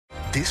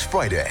This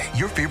Friday,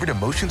 your favorite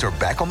emotions are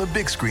back on the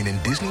big screen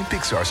in Disney and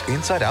Pixar's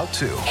Inside Out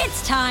 2.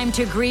 It's time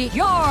to greet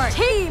your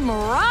Team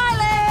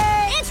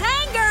Riley! It's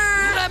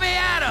anger! Let me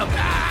at him!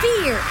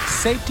 Fear!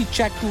 Safety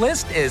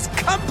checklist is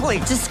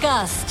complete!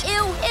 Disgust! Ew,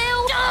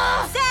 ew!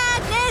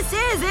 Sadness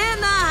is in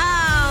the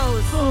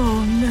house!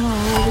 Oh, no.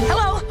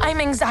 Hello, I'm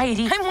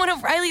anxiety. I'm one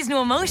of Riley's new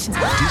emotions.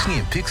 Disney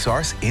and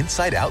Pixar's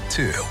Inside Out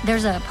 2.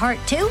 There's a part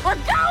 2? We're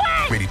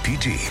going! Rated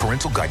PG.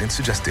 Parental guidance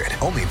suggested.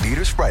 Only in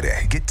theaters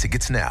Friday. Get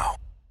tickets now.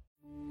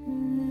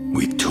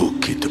 We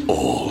took it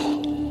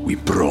all. We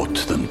brought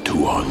them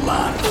to our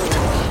land.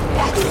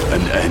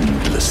 An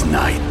endless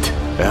night,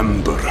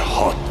 ember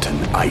hot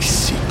and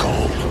icy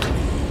cold.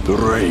 The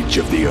rage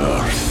of the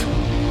earth.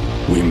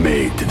 We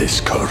made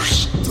this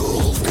curse.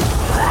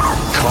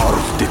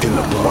 Carved it in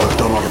the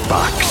blood on our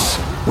backs.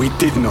 We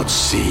did not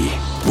see.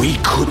 We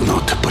could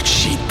not, but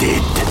she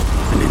did.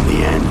 And in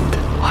the end...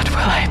 What will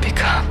I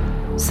become?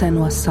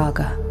 Senua's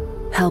Saga.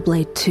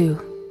 Hellblade 2.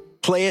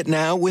 Play it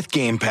now with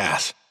Game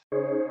Pass.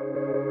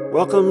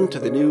 Welcome to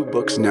the New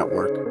Books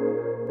Network.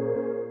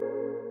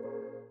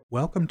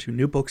 Welcome to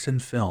New Books in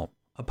Film,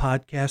 a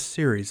podcast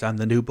series on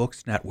the New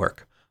Books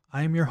Network.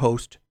 I am your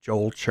host,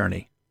 Joel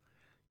Cherney.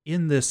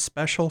 In this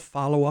special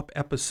follow-up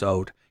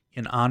episode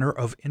in honor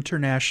of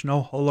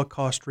International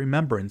Holocaust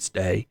Remembrance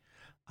Day,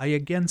 I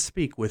again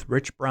speak with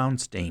Rich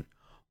Brownstein,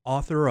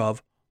 author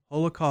of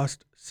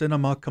Holocaust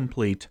Cinema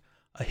Complete,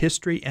 a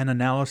history and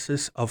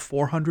analysis of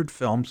 400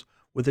 films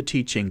with a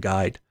teaching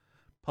guide,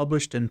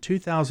 published in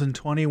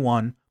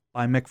 2021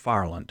 by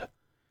McFarland.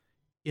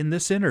 In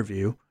this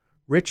interview,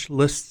 Rich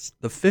lists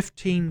the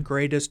 15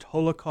 greatest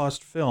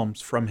Holocaust films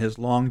from his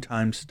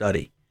longtime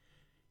study.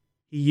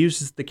 He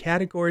uses the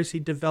categories he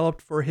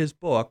developed for his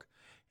book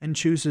and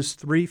chooses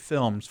 3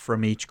 films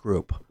from each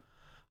group.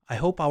 I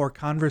hope our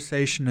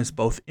conversation is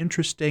both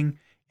interesting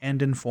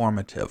and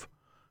informative.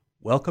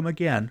 Welcome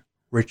again,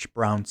 Rich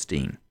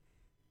Brownstein.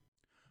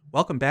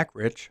 Welcome back,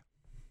 Rich.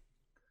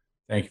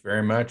 Thank you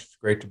very much. It's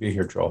great to be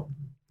here, Joel.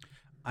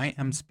 I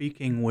am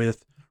speaking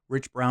with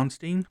Rich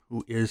Brownstein,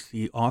 who is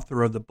the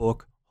author of the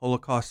book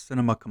Holocaust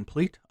Cinema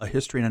Complete, a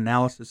history and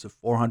analysis of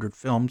 400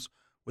 films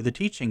with a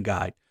teaching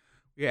guide.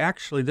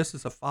 This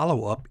is a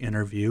follow-up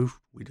interview.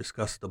 We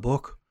discussed the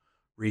book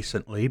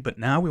recently, but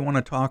now we want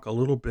to talk a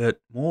little bit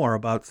more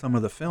about some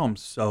of the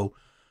films. So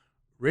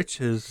Rich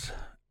has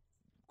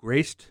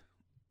graced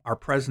our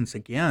presence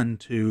again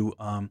to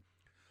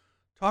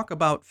talk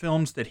about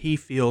films that he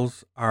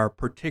feels are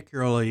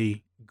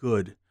particularly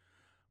good.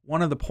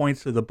 One of the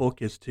points of the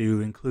book is to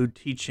include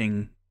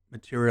teaching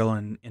material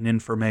and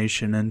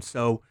information, and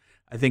so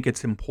I think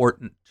it's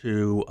important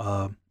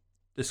to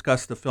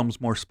discuss the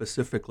films more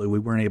specifically. We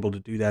weren't able to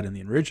do that in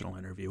the original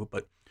interview,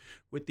 but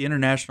with the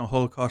International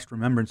Holocaust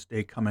Remembrance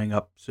Day coming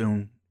up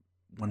soon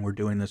when we're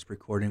doing this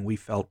recording, we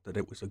felt that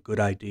it was a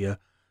good idea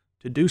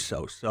to do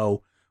so.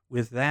 So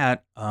with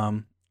that,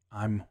 I'm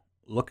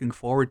looking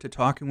forward to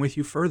talking with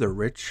you further.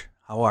 Rich,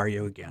 how are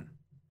you again?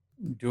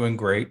 Doing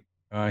great.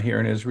 Here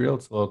in Israel,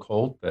 it's a little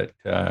cold, but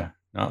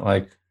not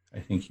like I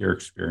think you're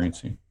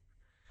experiencing.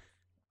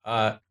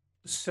 In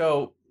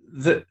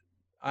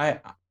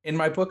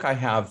my book, I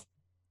have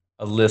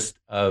a list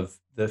of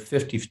the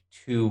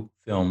 52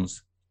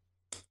 films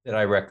that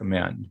I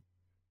recommend.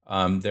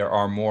 There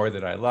are more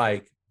that I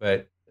like,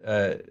 but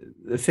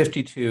the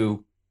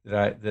 52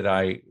 that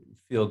I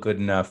feel good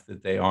enough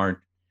that they aren't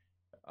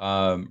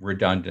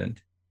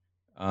redundant.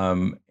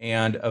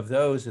 And of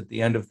those, at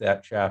the end of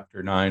that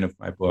chapter 9 of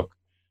my book,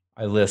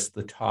 I list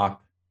the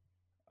top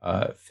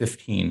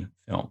 15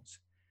 films.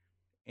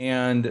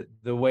 And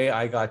the way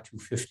I got to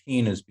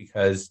 15 is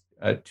because,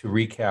 to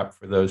recap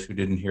for those who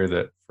didn't hear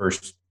the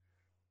first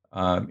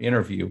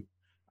interview,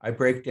 I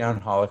break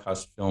down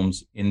Holocaust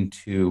films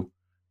into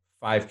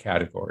 5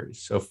 categories.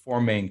 So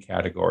 4 main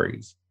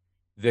categories: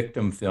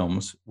 victim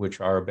films, which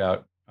are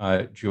about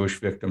Jewish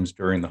victims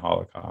during the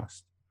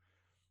Holocaust;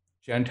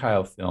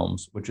 Gentile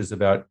films, which is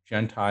about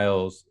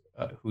Gentiles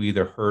who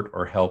either hurt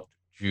or helped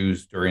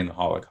Jews during the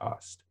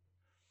Holocaust;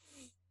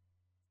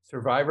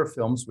 survivor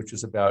films, which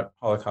is about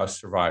Holocaust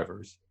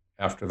survivors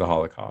after the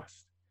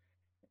Holocaust;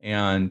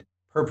 and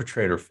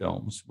perpetrator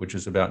films, which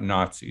is about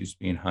Nazis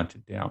being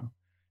hunted down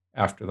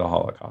after the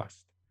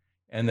Holocaust.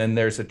 And then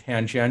there's a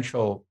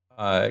tangential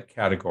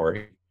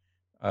category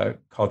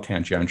called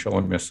tangential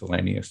or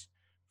miscellaneous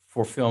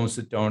for films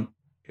that don't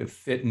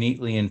fit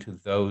neatly into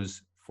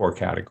those 4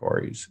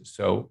 categories.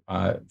 So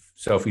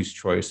Sophie's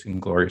Choice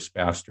and Glorious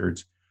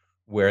Bastards,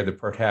 where the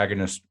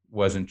protagonist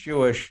wasn't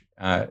Jewish,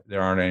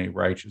 there aren't any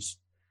righteous,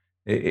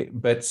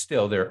 but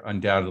still they're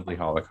undoubtedly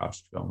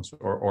Holocaust films,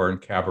 or in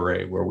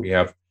Cabaret, where we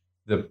have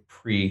the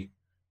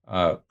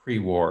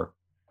pre-war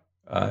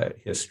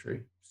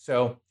history.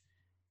 So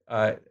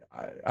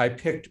I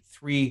picked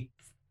 3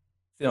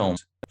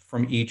 films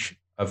from each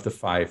of the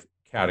 5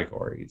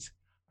 categories.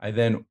 I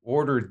then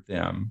ordered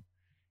them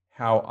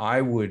how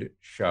I would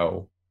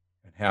show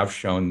and have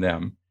shown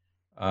them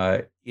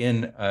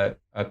in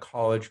a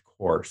college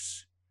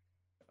course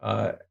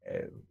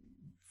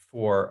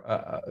for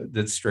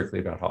that's strictly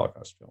about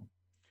Holocaust film.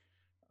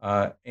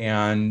 So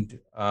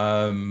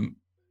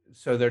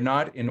they're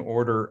not in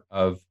order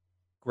of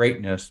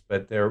greatness,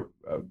 but they're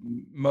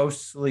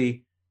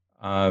mostly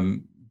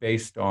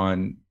based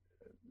on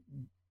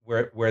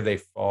where they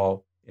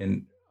fall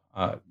in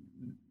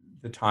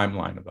the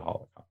timeline of the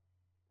Holocaust.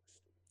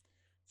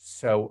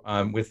 So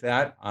with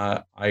that,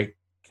 I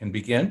can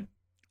begin.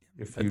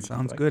 That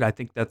sounds good. I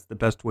think that's the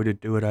best way to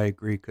do it. I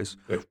agree, because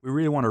we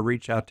really want to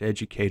reach out to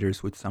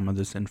educators with some of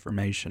this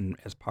information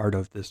as part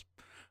of this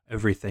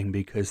everything,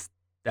 because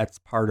that's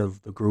part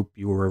of the group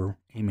you were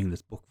aiming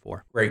this book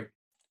for. Great.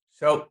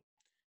 So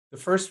the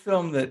first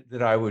film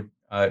that I would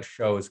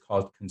show is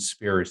called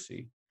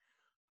Conspiracy.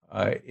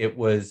 It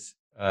was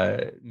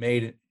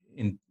made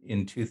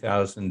in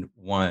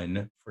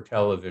 2001 for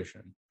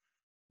television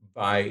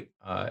by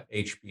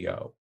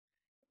HBO.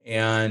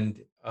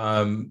 And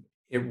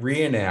it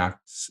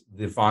reenacts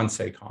the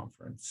Wannsee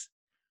Conference,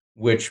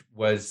 which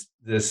was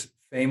this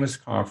famous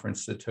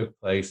conference that took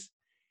place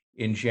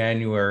in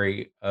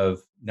January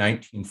of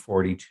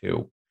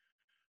 1942,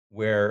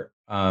 where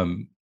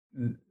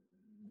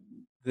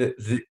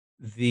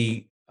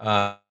the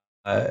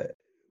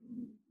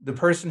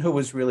person who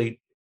was really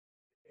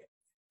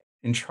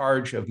in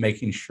charge of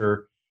making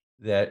sure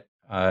that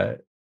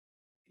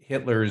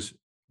Hitler's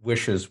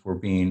wishes were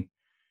being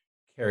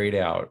carried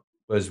out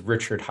was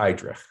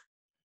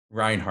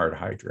Reinhard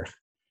Heydrich,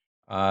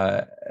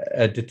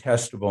 a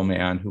detestable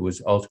man who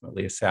was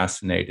ultimately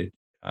assassinated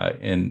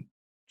in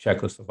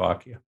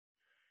Czechoslovakia.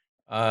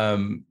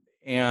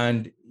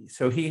 And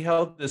so he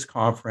held this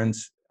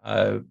conference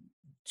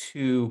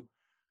to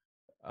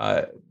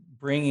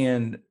bring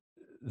in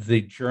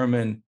the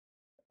German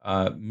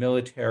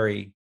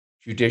military,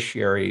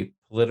 judiciary,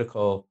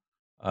 political,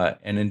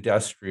 and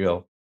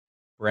industrial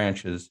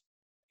branches.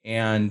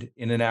 And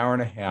in an hour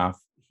and a half,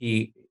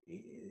 he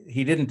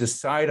didn't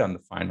decide on the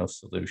final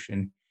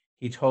solution.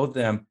 He told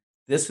them,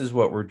 this is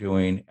what we're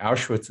doing.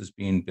 Auschwitz is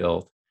being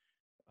built.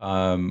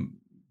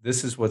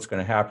 This is what's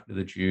going to happen to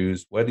the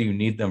Jews, whether you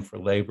need them for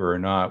labor or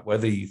not,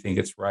 whether you think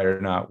it's right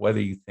or not,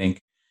 whether you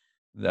think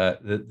that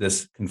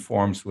this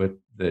conforms with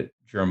the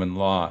German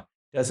law,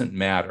 doesn't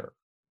matter.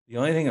 The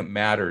only thing that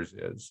matters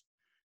is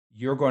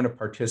you're going to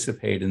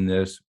participate in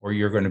this or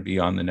you're going to be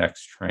on the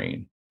next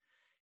train.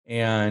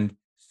 And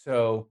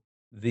so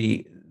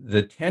the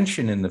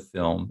tension in the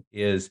film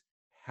is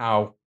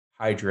how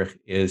Heydrich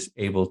is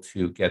able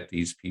to get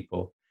these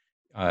people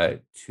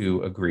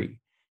to agree.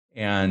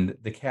 And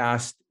the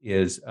cast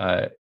is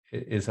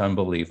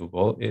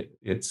unbelievable.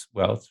 It's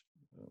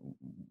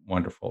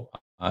wonderful.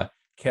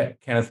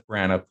 Kenneth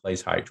Branagh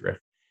plays Heydrich,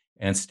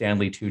 and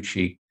Stanley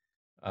Tucci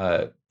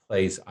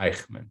plays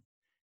Eichmann,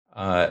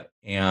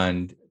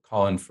 and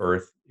Colin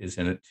Firth is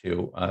in it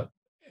too.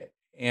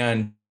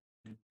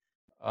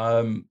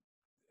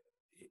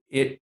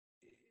 It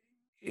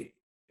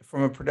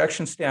from a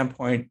production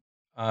standpoint,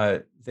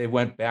 they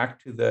went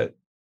back to the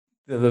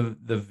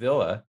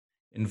villa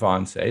in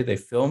Wannsee. They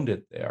filmed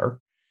it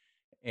there,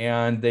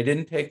 and they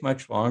didn't take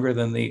much longer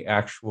than the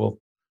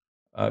actual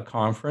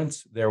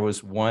conference. There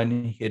was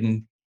one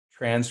hidden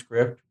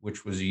transcript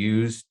which was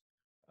used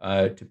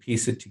to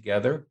piece it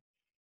together,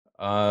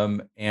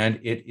 and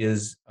it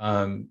is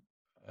a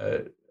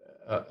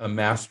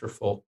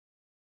masterful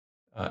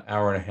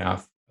hour and a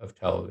half of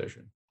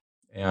television.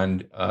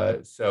 And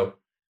so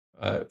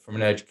from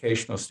an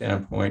educational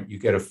standpoint, you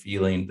get a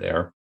feeling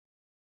there.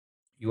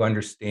 You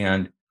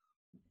understand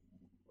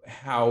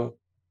how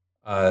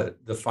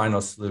the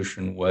final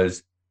solution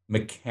was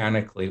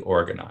mechanically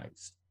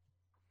organized.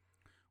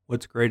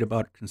 What's great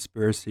about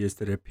Conspiracy is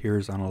that it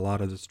appears on a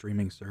lot of the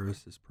streaming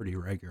services pretty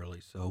regularly.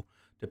 So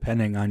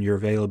depending on your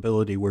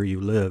availability where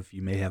you live,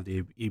 you may have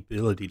the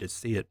ability to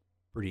see it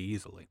pretty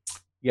easily.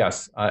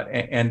 Yes,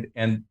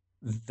 and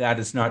that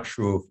is not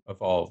true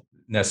of all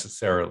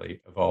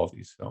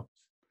these films.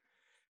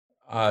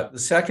 The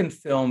second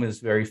film is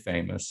very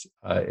famous.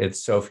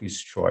 It's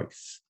Sophie's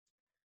Choice.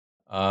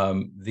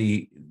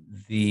 It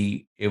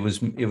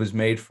was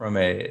made from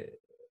a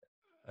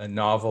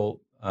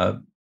novel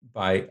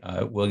by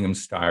William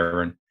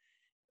Styron,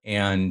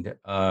 and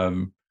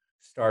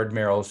starred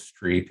Meryl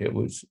Streep. It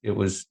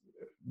was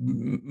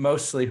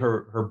mostly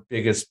her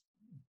biggest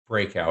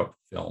breakout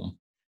film.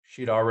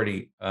 She'd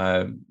already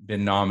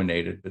been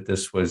nominated, but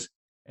this was,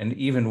 and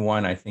even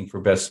won, I think, for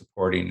Best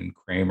Supporting in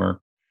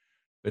Kramer.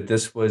 But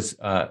this was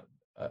a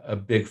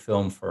big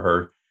film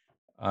for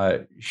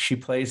her. She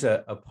plays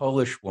a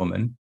Polish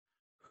woman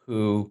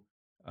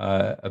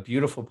a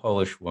beautiful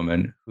Polish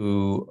woman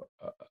who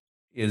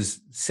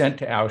is sent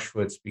to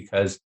Auschwitz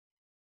because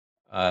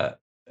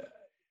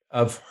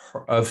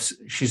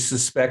she's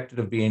suspected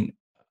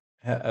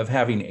of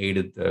having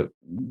aided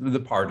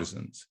the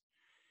partisans.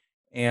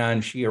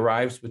 And she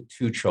arrives with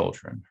two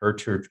children, her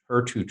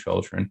two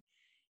children,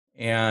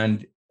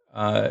 and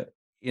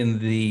in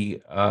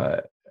the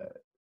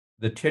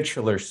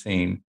titular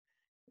scene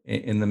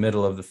in the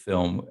middle of the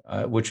film,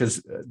 which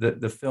is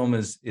the film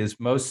is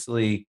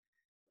mostly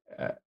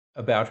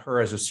about her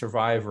as a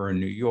survivor in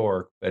New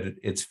York, but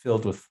it's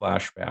filled with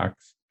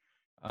flashbacks.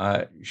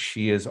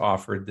 she is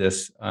offered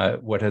this,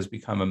 what has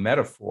become a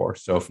metaphor,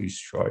 Sophie's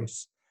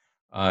Choice.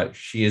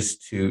 She's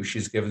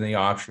given the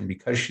option,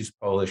 because she's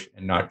Polish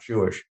and not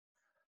Jewish,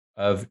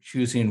 of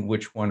choosing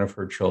which one of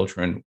her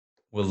children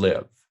will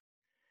live.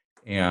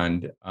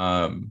 And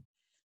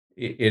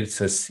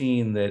it's a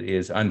scene that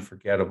is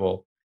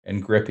unforgettable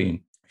and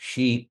gripping.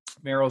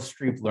 Meryl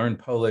Streep learned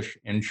Polish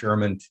and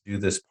German to do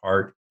this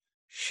part.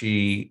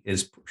 She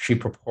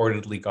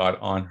purportedly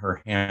got on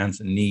her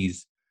hands and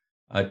knees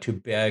to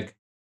beg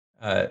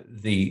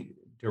the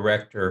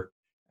director,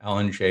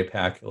 Alan J.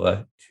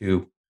 Pakula,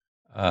 to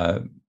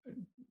have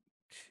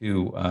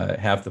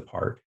the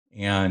part.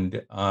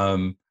 And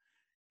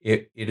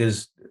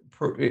it's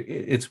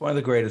one of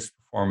the greatest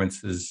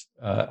performances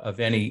of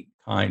any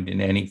kind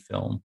in any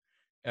film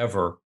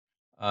ever.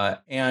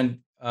 And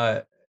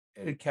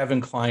Kevin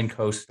Kline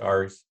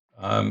co-stars,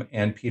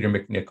 and Peter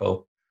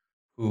MacNicol,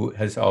 who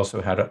has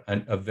also had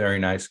a very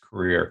nice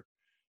career.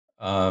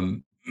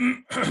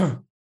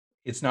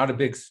 It's not a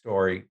big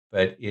story,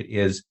 but it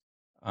is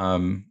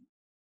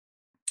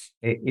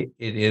it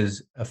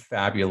is a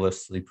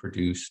fabulously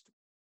produced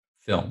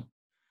film,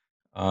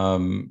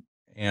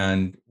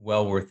 and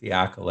well worth the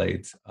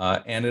accolades.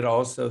 And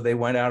they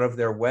went out of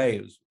their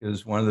way. It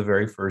was one of the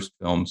very first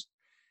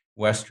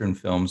Western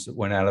films, that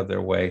went out of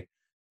their way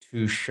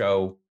to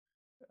show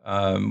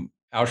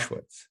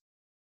Auschwitz.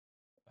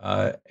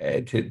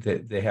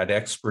 They had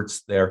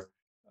experts there,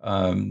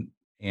 and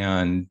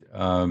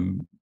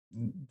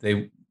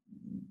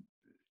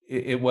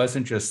it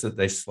wasn't just that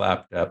they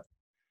slapped up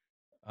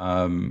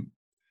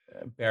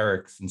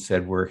barracks and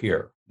said, "We're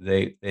here."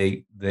 They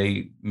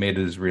made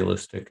it as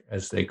realistic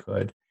as they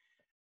could,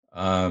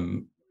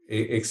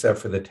 except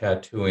for the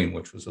tattooing,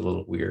 which was a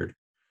little weird.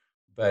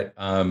 But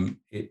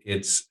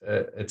it's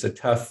a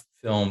tough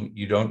film.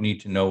 You don't need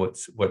to know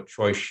what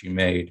choice she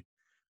made.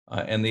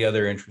 And the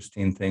other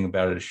interesting thing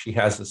about it is she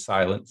has a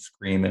silent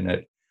scream in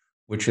it,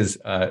 which is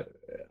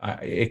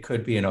it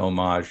could be an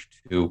homage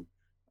to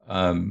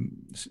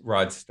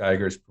Rod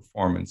Steiger's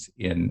performance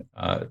in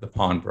The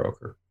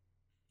Pawnbroker.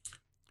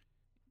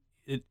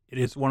 It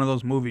is one of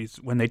those movies,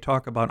 when they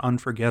talk about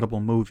unforgettable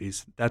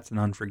movies, that's an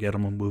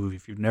unforgettable movie.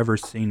 If you've never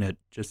seen it,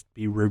 just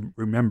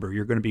remember,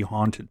 you're going to be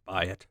haunted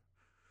by it.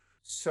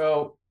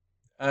 So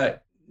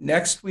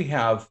next we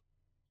have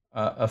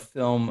a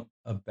film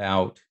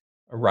about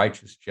a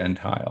righteous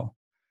Gentile.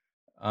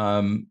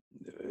 The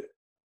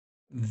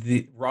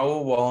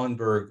Raoul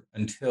Wallenberg,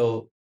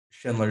 until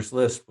Schindler's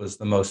List, was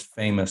the most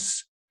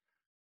famous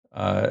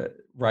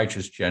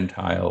righteous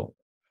Gentile.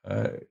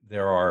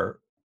 There are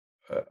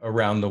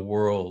around the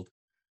world,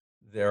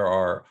 there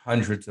are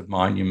hundreds of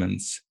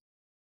monuments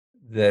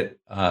that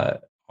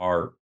have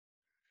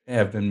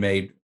been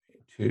made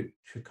to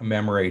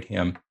commemorate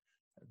him.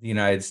 The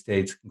United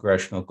States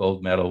Congressional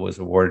Gold Medal was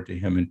awarded to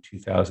him in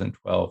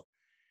 2012.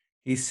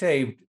 He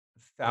saved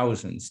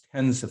thousands,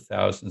 tens of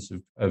thousands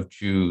of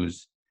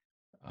Jews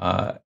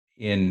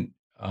in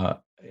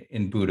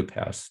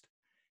Budapest,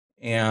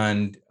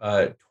 and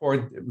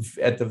toward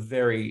the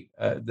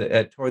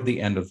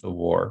end of the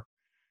war,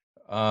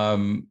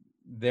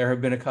 there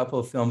have been a couple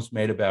of films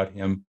made about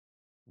him.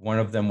 One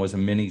of them was a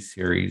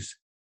miniseries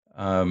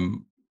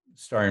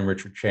starring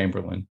Richard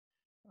Chamberlain,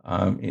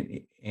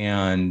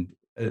 and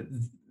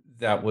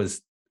that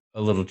was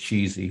a little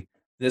cheesy.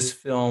 This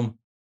film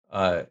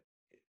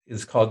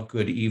is called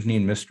Good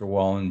Evening, Mr.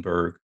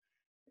 Wallenberg,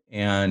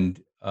 and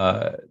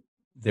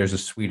there's a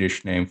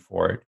Swedish name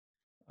for it,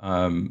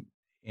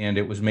 and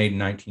it was made in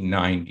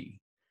 1990.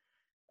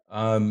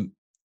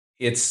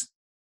 It's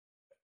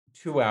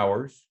 2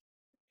 hours,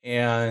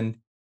 and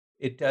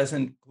it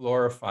doesn't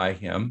glorify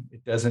him.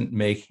 It doesn't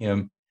make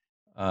him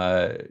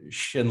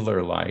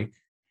Schindler-like.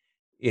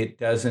 It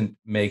doesn't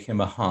make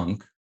him a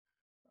hunk.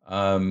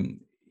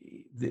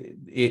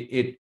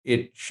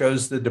 It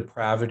shows the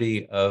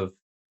depravity of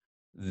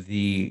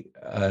the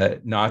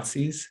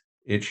Nazis.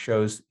 It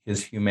shows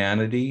his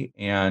humanity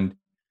and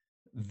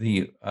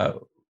the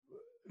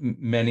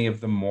many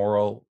of the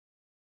moral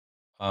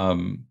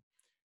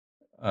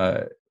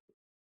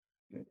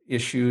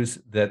issues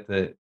that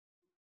the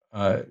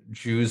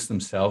Jews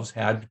themselves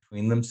had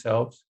between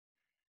themselves,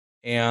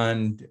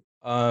 and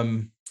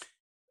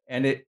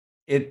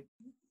it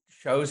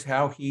shows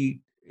how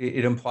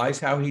it implies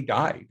how he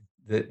died.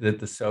 That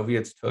the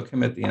Soviets took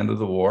him at the end of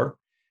the war,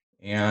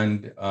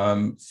 and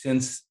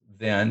since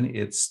then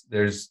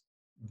there's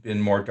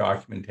been more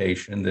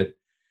documentation that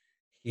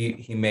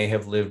he may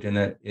have lived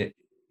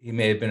he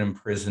may have been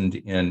imprisoned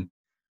in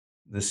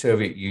the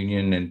Soviet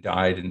Union and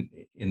died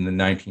in the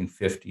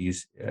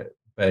 1950s,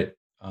 but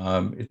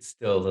it's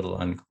still a little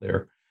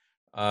unclear.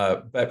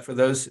 But for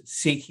those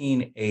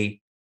seeking a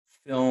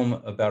film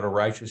about a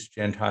righteous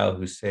Gentile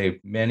who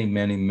saved many,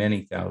 many,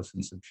 many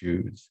thousands of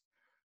Jews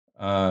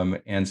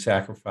and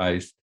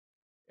sacrificed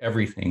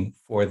everything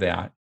for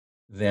that,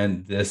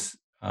 then this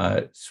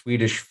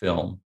Swedish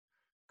film,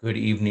 Good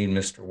Evening,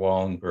 Mr.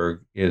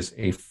 Wallenberg, is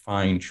a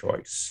fine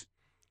choice.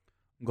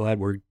 I'm glad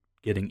we're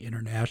getting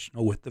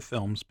international with the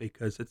films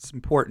because it's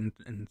important,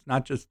 and it's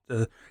not just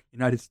the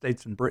United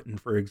States and Britain,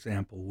 for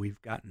example.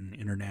 We've gotten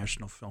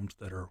international films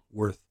that are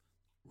worth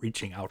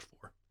reaching out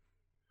for.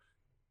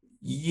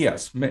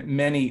 Yes,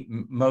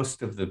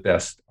 most of the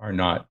best are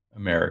not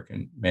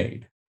American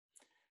made.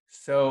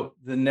 So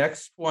the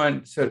next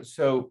one,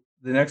 so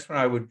the next one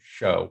I would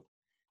show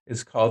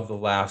is called The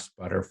Last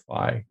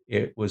Butterfly.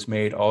 It was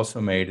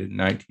also made in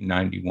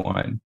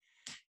 1991,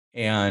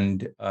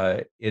 and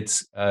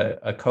it's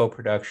a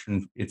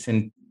co-production. It's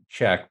in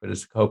Czech, but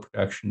it's a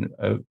co-production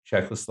of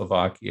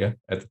Czechoslovakia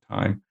at the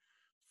time,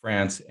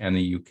 France, and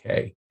the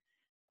UK.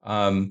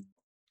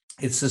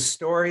 It's a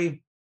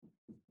story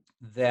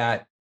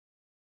that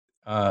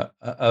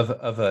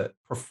of a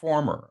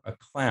performer, a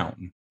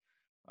clown,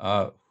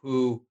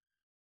 who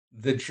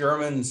the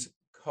Germans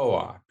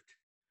co-opt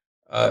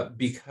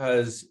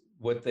because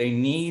what they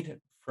need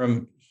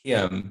from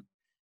him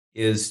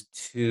is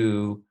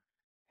to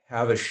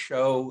have a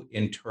show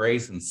in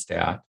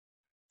Theresienstadt,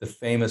 the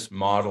famous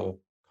model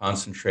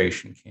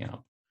concentration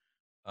camp,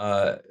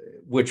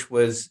 which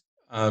was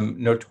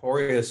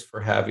notorious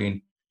for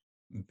having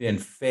been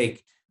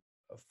faked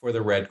for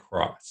the Red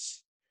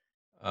Cross.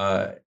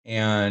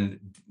 And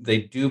they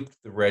duped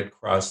the Red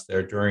Cross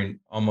there during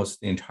almost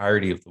the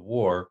entirety of the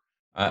war.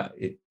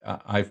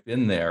 I've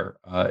been there.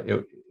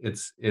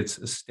 It's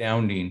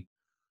astounding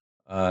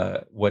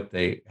how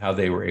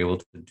they were able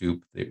to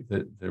dupe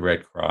the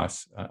Red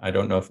Cross. I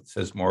don't know if it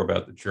says more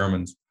about the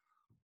Germans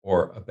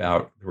or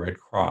about the Red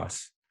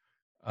Cross.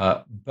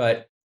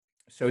 But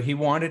so he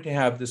wanted to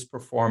have this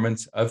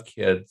performance of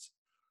kids.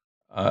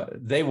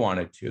 They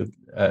wanted to,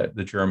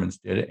 the Germans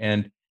did,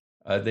 and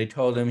they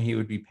told him he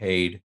would be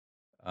paid.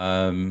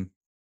 And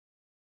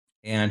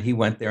he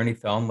went there and he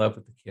fell in love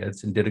with the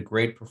kids and did a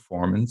great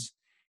performance.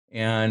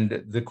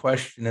 And the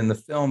question in the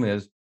film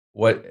is,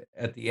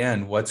 at the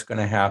end, what's going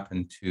to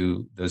happen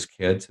to those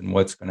kids and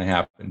what's going to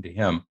happen to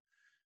him?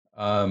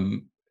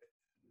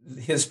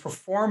 His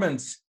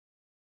performance,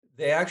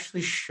 they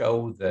actually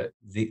show the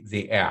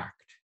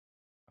act.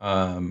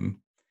 And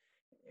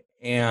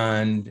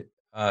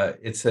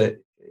it's an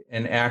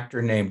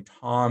actor named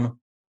Tom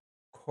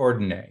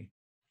Courtenay.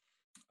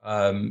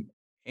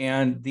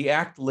 And the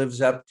act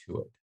lives up to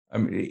it. I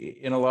mean,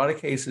 in a lot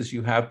of cases,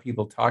 you have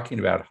people talking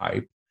about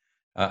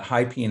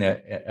hyping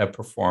a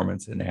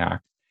performance, an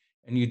act,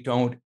 and you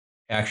don't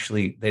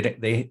actually,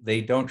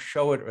 they don't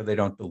show it or they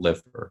don't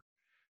deliver.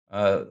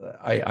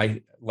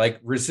 I like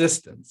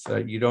Resistance.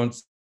 You don't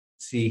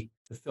see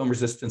the film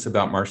Resistance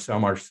about Marcel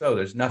Marceau.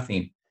 There's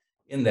nothing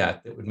in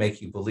that would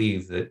make you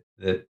believe that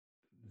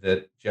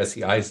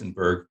Jesse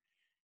Eisenberg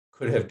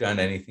could have done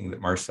anything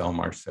that Marcel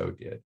Marceau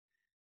did.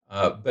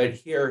 But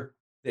here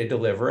they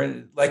deliver,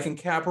 and like in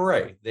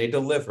Cabaret, they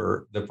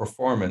deliver the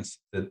performance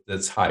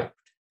that's hyped.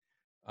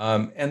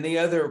 And the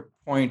other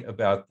point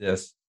about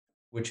this,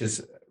 which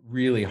is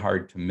really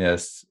hard to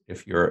miss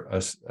if you're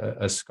a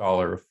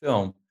scholar of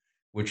film,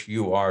 which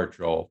you are,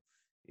 Joel,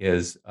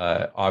 is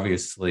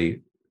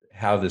obviously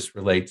how this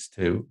relates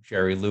to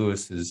Jerry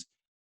Lewis's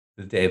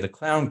The Day the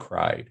Clown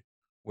Cried,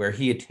 where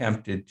he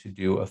attempted to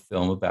do a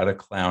film about a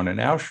clown in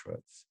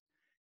Auschwitz.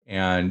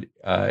 And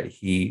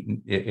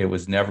it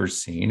was never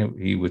seen.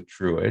 He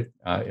withdrew it.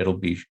 It'll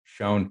be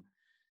shown.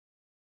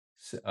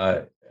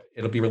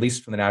 It'll be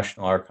released from the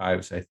National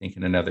Archives, I think,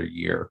 in another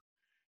year.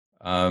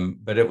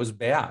 But it was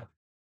bad,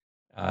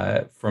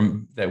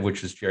 from that,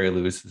 which is Jerry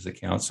Lewis's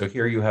account. So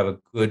here you have a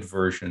good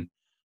version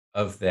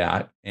of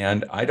that,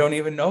 and I don't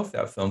even know if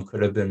that film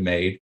could have been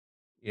made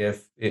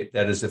if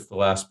The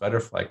Last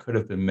Butterfly could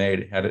have been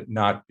made had it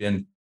not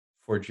been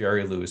for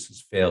Jerry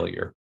Lewis's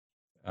failure.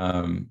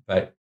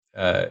 But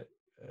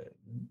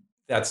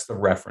that's the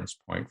reference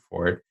point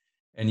for it.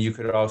 And you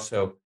could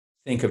also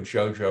think of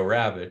Jojo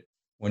Rabbit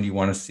when you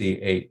want to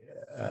see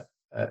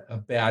a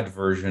bad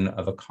version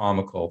of a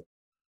comical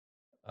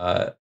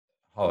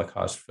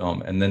Holocaust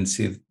film, and then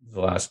see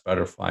The Last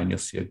Butterfly, and you'll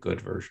see a good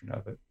version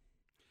of it.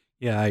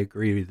 Yeah, I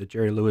agree. The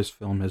Jerry Lewis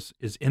film is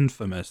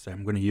infamous.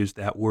 I'm going to use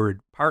that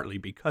word partly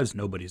because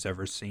nobody's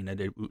ever seen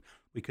it.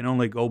 We can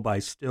only go by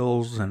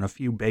stills and a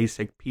few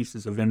basic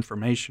pieces of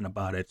information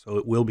about it, so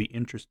it will be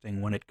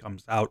interesting when it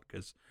comes out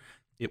because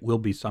it will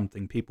be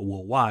something people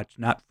will watch,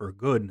 not for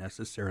good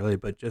necessarily,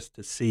 but just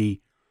to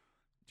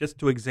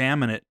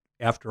examine it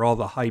after all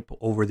the hype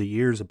over the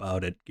years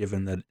about it,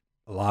 given that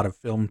a lot of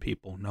film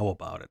people know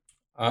about it.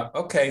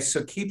 Okay,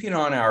 so keeping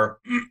on our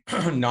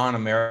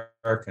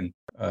non-American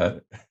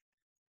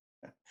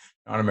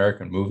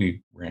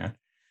movie rant,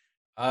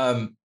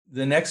 the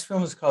next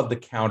film is called The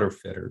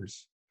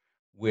Counterfeiters,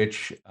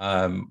 which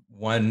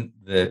won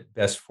the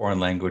Best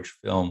Foreign Language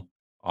Film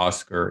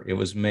Oscar. It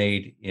was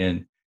made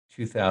in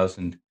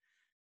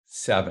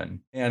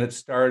 2007, and it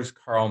stars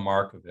Karl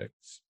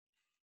Markovits,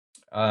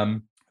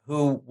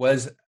 who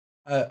was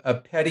a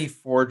petty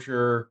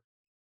forger.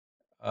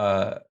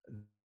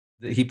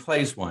 He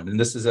plays one, and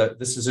this is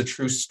a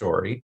true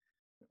story.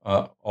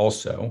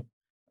 Also,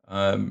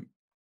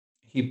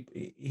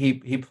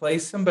 he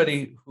plays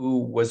somebody who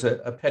was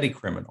a petty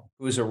criminal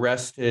who was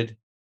arrested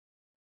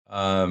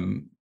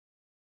and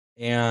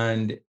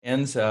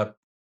ends up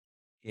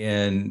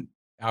in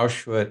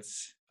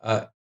Auschwitz,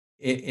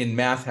 in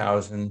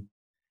Mauthausen,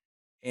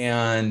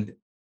 and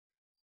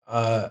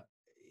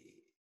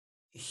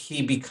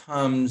he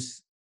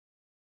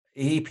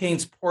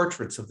paints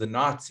portraits of the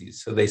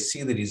Nazis, so they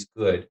see that he's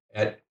good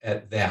at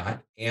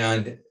that.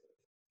 And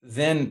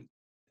then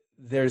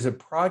there's a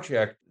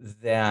project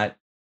that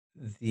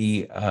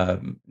the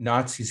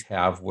Nazis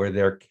have where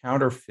they're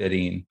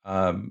counterfeiting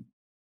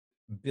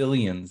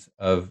billions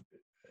of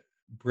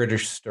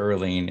British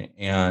sterling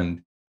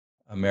and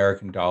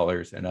American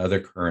dollars and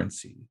other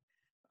currency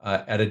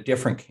at a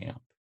different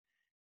camp.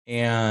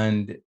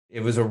 And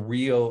it was a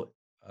real,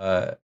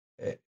 it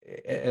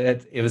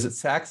was at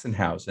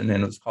Sachsenhausen,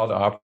 and it was called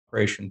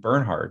Operation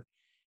Bernhard.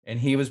 And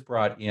he was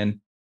brought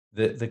in.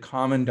 The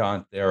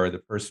commandant there, or the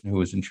person who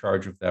was in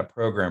charge of that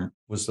program,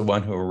 was the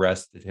one who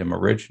arrested him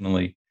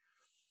originally.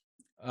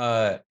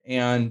 So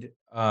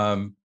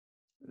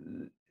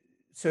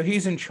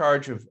he's in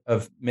charge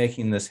of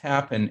making this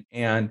happen.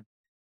 And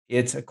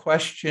it's a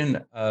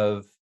question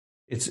of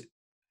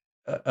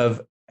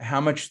how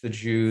much the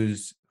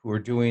Jews who are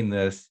doing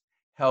this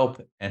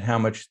help and how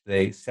much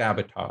they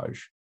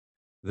sabotage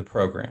the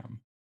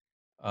program.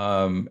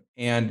 And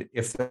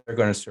if they're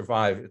going to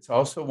survive. It's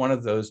also one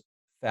of those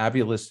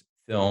fabulous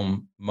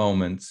film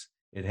moments.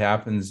 It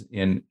happens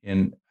in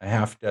a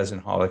half dozen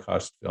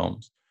Holocaust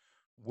films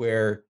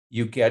where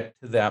you get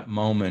to that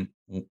moment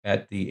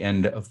at the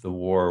end of the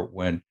war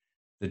when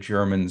the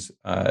Germans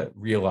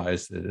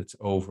realize that it's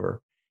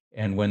over,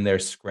 and when they're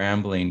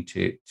scrambling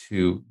to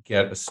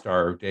get a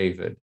Star of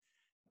David,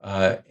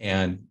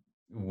 and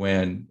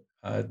when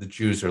the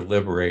Jews are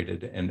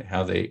liberated and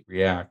how they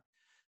react.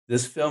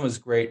 This film is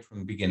great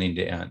from beginning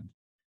to end.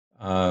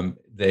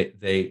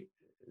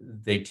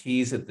 They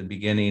tease at the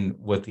beginning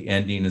what the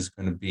ending is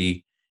going to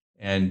be,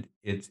 and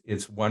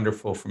it's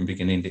wonderful from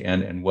beginning to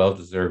end and well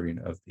deserving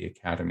of the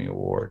Academy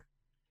Award.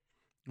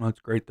 Well, it's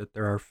great that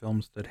there are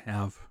films that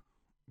have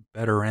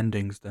better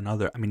endings than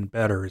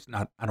better is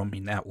not, I don't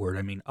mean that word.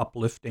 I mean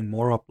uplifting,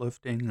 more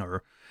uplifting,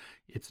 or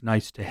it's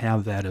nice to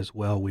have that as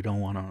well. We don't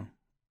want to,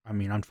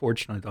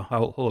 unfortunately, the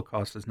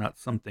Holocaust is not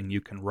something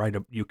you can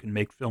you can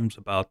make films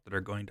about that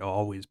are going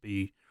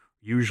to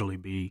usually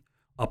be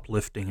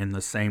uplifting in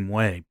the same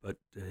way, but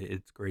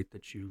it's great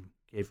that you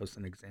gave us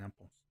an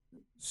example.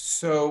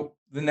 So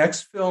the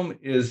next film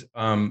is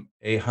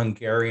a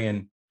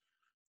Hungarian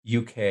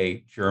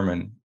UK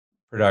German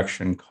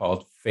production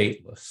called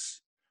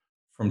Fateless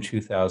from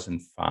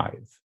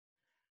 2005.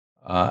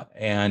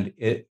 And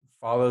it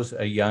follows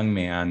a young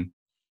man.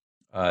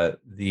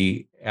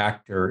 The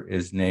actor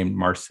is named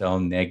Marcel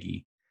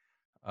Negi,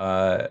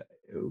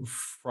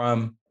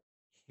 from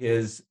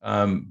his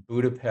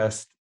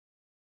Budapest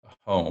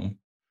home,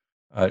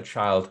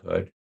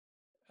 childhood,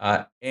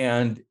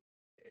 and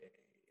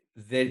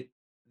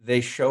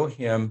they show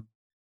him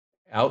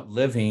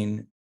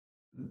outliving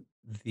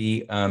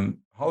the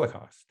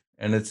Holocaust,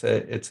 and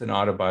it's an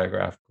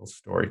autobiographical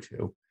story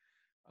too.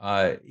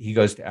 He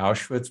goes to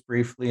Auschwitz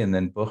briefly, and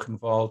then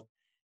Buchenwald,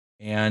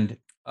 and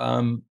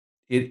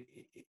it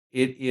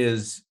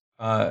is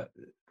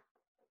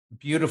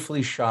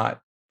beautifully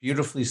shot,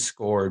 beautifully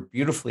scored,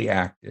 beautifully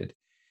acted.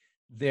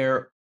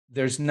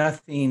 There's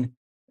nothing.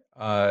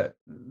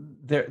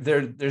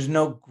 There's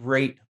no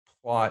great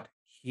plot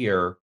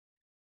here,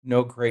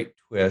 no great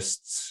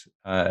twists,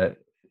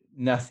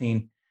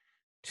 nothing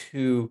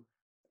to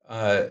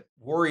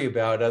worry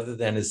about other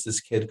than, is this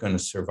kid going to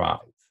survive?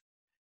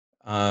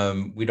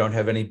 We don't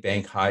have any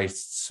bank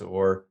heists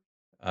or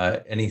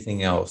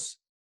anything else.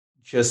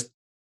 Just,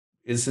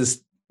 is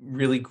this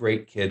really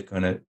great kid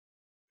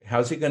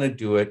how's he going to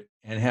do it?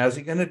 And how's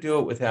he going to do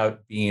it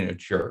without being a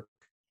jerk?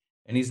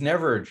 And he's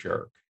never a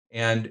jerk.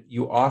 And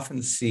you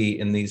often see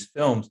in these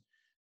films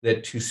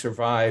that to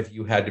survive,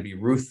 you had to be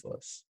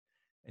ruthless.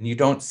 And you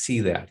don't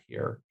see that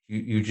here.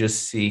 You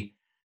just see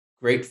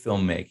great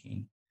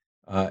filmmaking.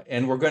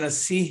 And we're going to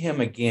see him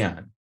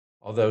again,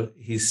 although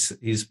he's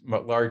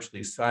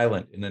largely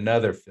silent in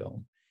another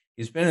film.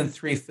 He's been in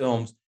 3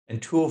 films, and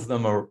 2 of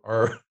them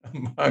are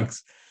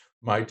amongst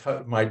my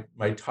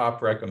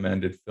top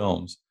recommended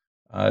films.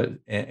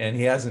 And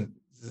he hasn't.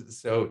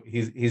 So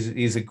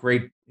he's a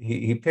great.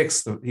 He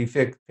picks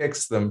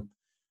them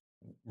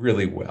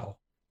really well.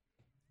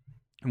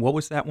 And what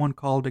was that one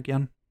called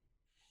again?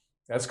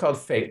 That's called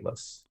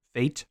Fateless.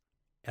 Fate,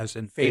 as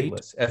in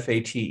Fateless. Fateless.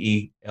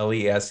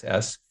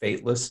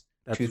 Fateless.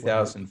 That's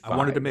 2005. I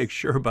wanted to make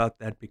sure about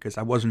that because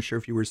I wasn't sure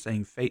if you were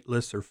saying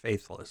fateless or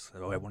faithless.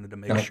 So I wanted to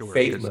make sure.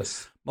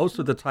 Fateless. Most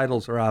of the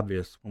titles are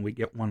obvious when we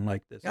get one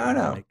like this.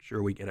 No. Make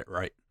sure we get it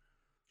right.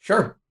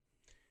 Sure.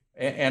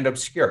 And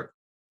obscure.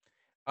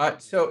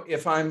 So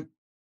if I'm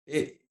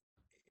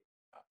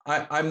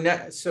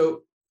not,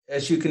 so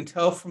as you can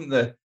tell from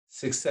the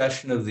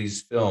succession of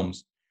these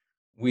films,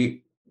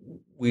 we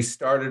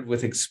started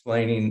with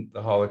explaining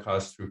the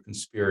Holocaust through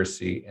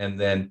conspiracy, and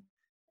then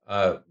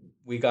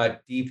we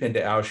got deep into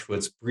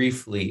Auschwitz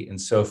briefly in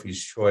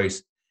Sophie's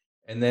Choice,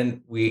 And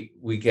then we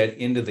get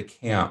into the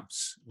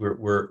camps.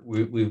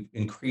 We've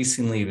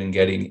increasingly been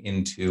getting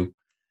into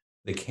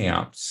the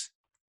camps,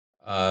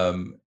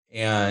 and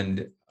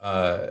now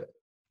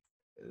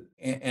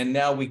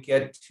we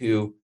get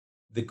to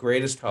the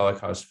greatest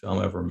Holocaust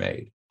film ever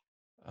made,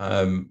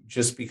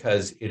 just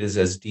because it is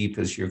as deep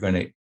as you're going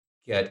to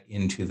get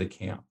into the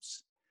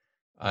camps.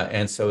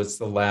 And so it's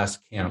the last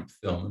camp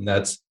film, and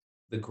that's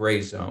The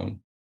Gray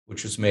Zone,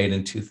 which was made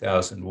in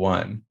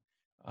 2001.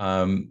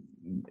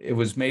 It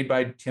was made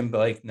by Tim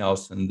Blake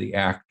Nelson, the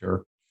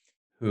actor,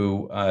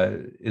 who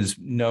is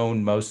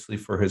known mostly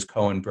for his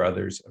Coen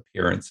brothers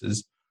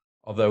appearances,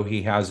 although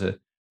he has a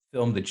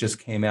film that just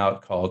came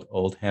out called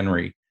Old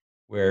Henry,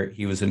 where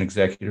he was an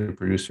executive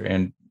producer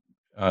and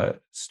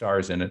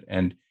stars in it.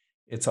 And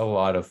it's a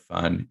lot of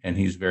fun, and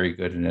he's very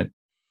good in it.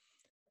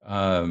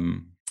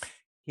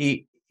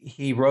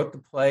 He wrote the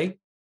play.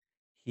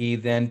 He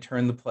then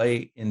turned the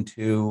play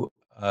into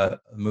a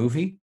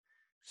movie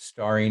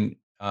starring.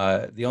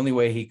 The only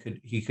way he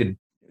could get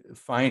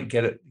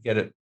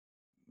it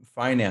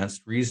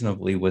financed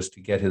reasonably was to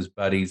get his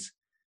buddies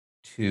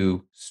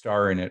to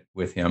star in it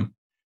with him.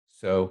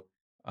 So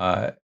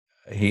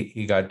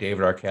he got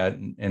David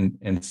Arquette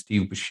and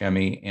Steve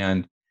Buscemi,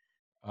 and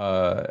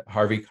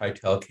Harvey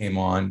Keitel came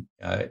on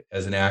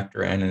as an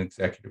actor and an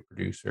executive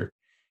producer,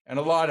 and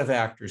a lot of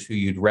actors who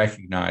you'd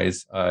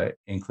recognize,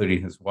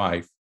 including his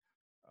wife,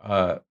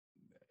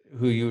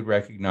 who you would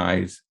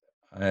recognize,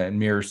 and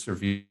Mira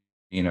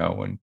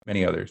Sorvino and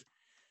many others.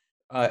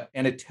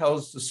 And it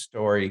tells the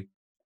story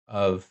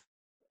of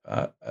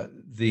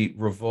the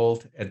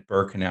revolt at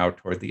Birkenau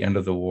toward the end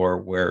of the war,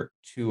 where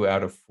 2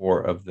 out of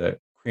 4 of the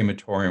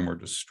crematorium were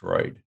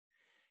destroyed.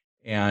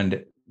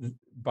 And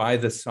by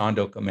the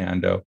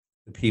Sonderkommando,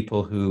 the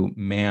people who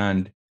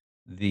manned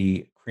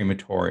the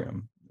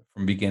crematorium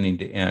from beginning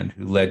to end,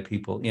 who led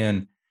people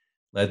in,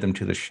 led them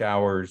to the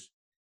showers,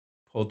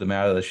 pulled them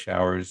out of the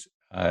showers,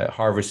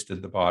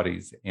 harvested the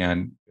bodies,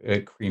 and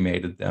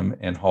cremated them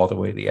and hauled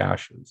away the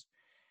ashes.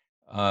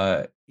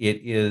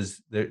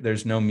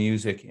 There's no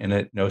music in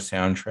it, no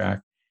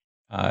soundtrack,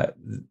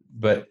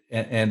 but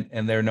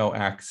there are no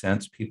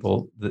accents.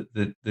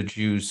 The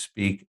Jews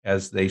speak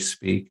as they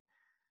speak,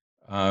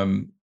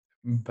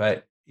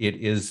 but it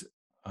is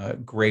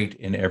great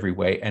in every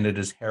way, and it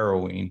is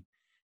harrowing,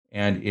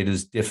 and it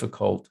is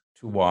difficult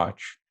to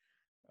watch,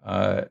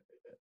 but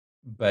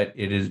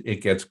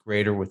it gets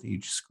greater with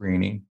each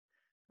screening,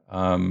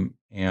 and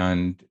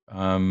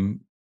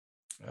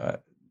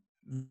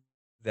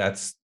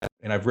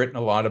I've written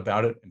a lot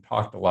about it and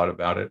talked a lot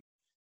about it.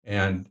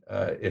 And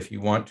if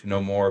you want to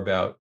know more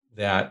about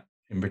that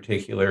in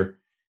particular,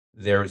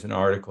 there was an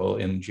article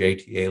in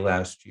JTA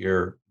last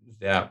year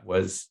that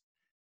was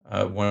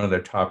one of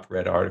their top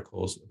read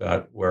articles,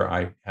 about where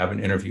I have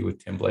an interview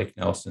with Tim Blake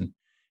Nelson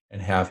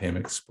and have him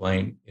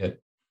explain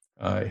it,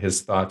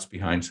 his thoughts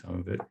behind some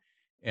of it.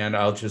 And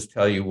I'll just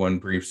tell you one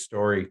brief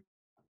story,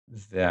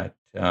 that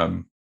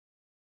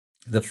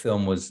the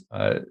film was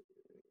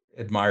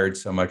admired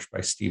so much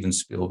by Steven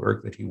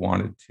Spielberg that he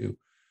wanted to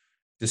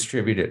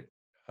distribute it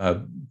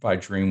by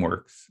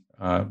DreamWorks,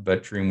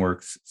 but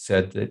DreamWorks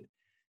said that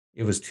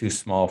it was too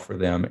small for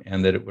them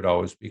and that it would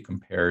always be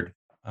compared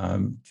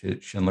to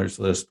Schindler's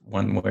List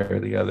one way or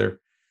the other.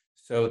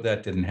 So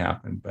that didn't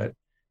happen, but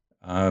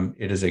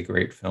it is a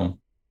great film.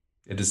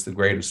 It is the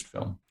greatest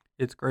film.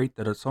 It's great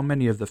that so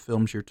many of the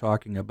films you're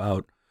talking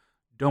about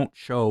don't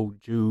show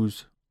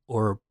Jews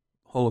or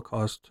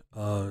Holocaust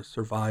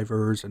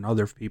survivors and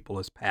other people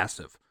as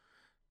passive.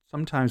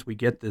 Sometimes we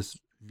get this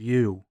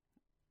view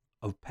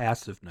of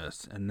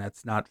passiveness, and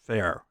that's not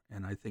fair.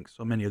 And I think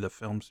so many of the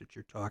films that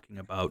you're talking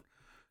about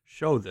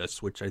show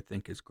this, which I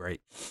think is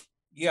great.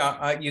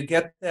 Yeah, you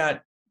get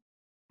that.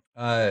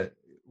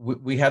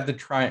 We have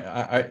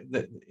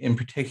in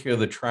particular,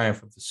 The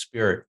Triumph of the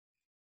Spirit,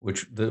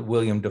 which the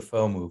William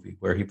Dafoe movie,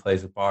 where he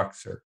plays a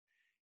boxer,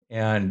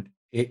 and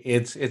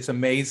it's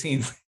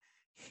amazing.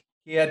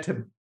 He had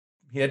to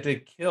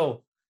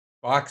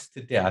box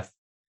to death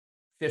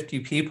 50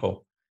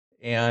 people,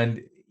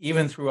 and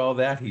even through all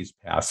that, he's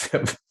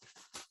passive.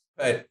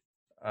 But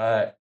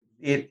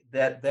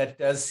that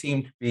does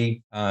seem to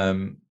be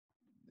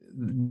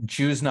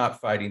Jews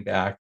not fighting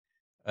back.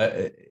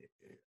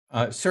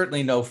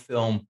 Certainly no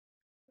film.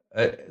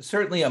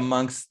 Certainly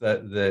amongst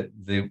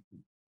the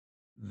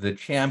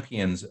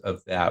champions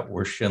of that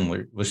was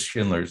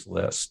Schindler's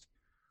List,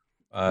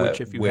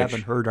 which, if you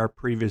haven't heard our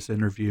previous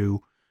interview,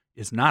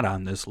 is not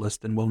on this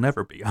list and will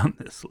never be on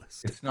this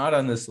list. It's not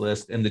on this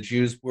list, and the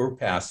Jews were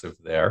passive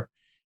there,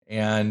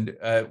 and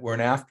were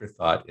an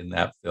afterthought in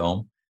that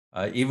film.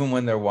 Even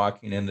when they're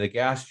walking into the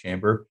gas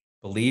chamber,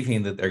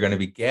 believing that they're going to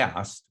be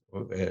gassed,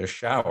 a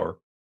shower.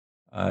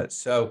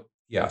 So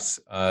yes,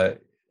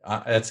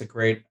 that's a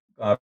great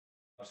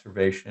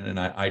observation, and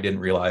I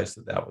didn't realize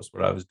that was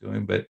what I was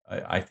doing, but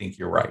I think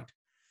you're right.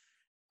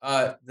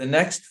 The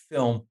next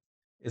film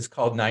is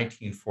called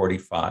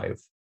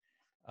 1945,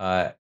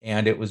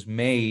 and it was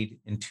made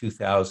in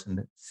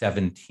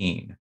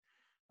 2017,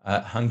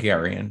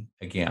 Hungarian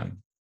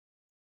again.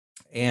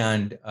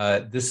 And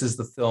this is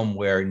the film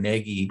where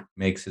Nagy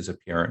makes his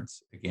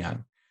appearance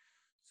again.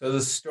 So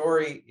the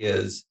story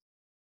is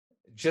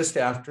just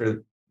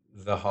after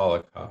the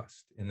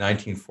Holocaust in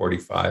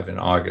 1945 in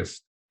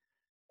August,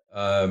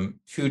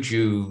 two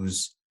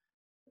Jews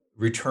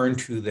returned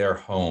to their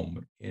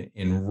home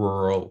in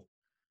rural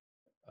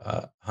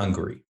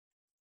Hungary.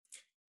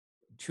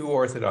 Two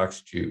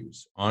Orthodox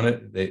Jews. On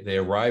it, they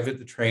arrive at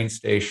the train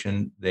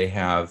station. They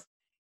have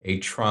a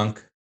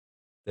trunk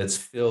that's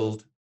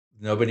filled,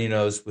 nobody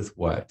knows with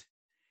what.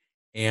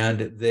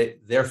 And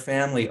their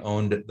family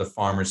owned the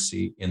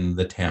pharmacy in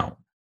the town.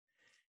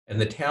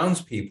 And the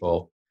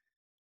townspeople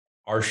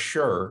are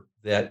sure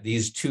that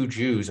these two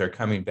Jews are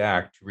coming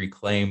back to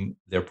reclaim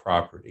their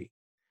property,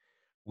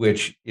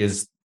 which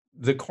is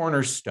the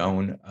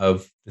cornerstone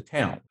of the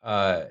town.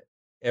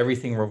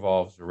 Everything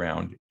revolves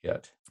around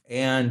it.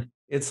 And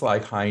it's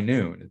like high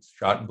noon. It's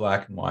shot in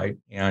black and white.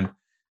 And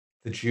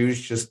the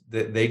Jews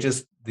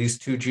these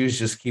two Jews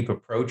just keep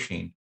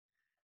approaching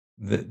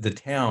the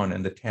town,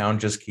 and the town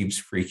just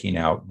keeps freaking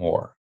out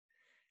more.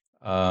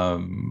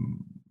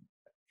 And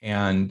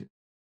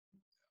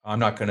I'm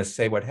not going to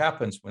say what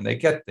happens when they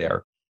get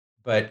there,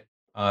 but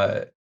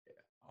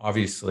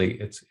obviously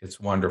it's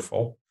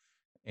wonderful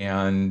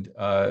and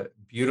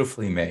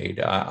beautifully made.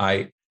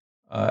 I've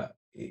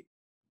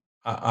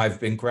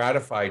been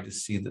gratified to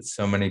see that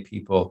so many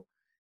people,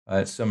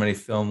 so many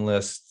film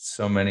lists,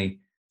 so many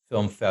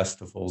film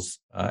festivals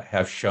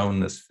have shown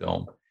this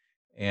film.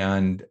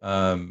 And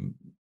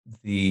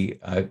the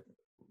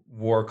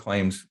War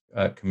Claims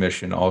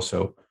Commission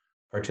also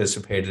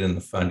participated in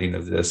the funding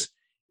of this.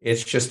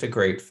 It's just a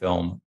great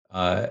film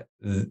that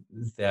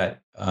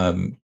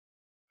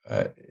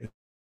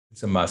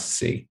it's a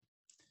must-see.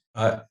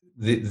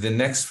 The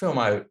next film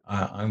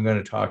I'm going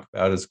to talk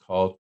about is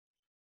called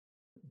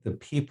The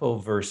People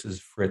versus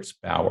Fritz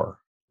Bauer.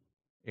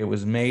 It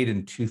was made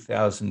in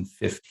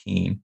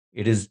 2015.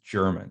 It is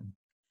German.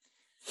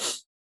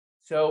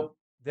 So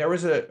there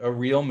was a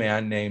real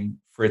man named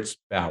Fritz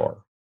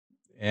Bauer,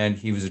 and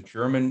he was a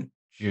German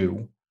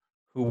Jew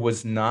who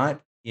was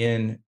not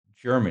in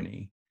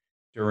Germany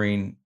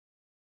during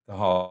the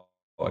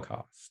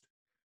Holocaust.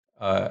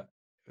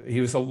 He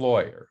was a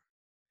lawyer.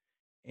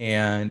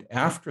 And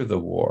after the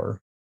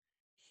war,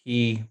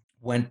 he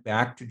went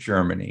back to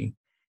Germany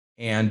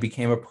and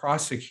became a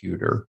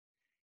prosecutor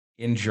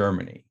in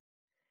Germany.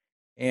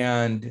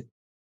 And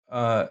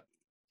at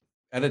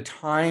a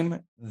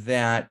time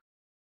that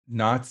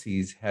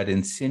Nazis had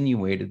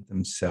insinuated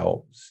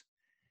themselves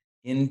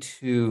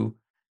into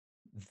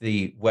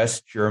the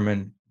West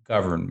German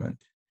government,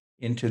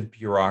 into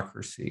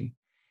bureaucracy,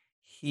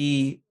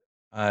 he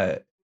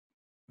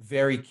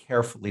very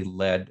carefully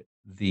led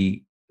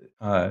the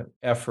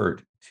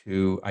effort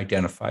to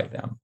identify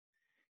them.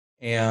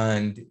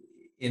 And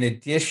in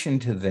addition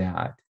to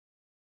that,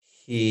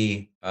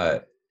 he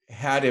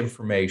had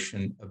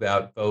information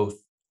about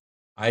both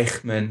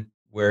Eichmann,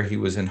 where he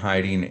was in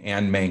hiding,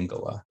 and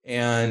Mengele.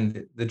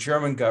 And the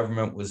German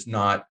government was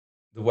not,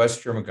 the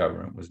West German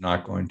government was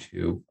not going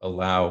to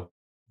allow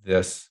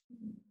this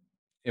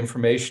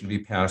information to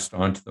be passed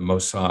on to the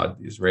Mossad,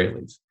 the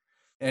Israelis.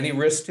 And he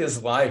risked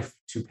his life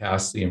to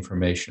pass the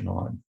information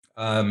on.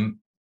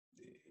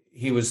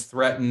 He was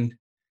threatened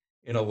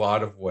in a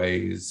lot of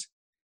ways.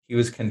 He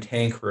was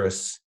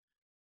cantankerous,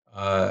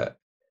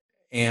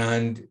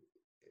 and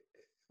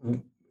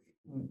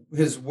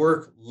his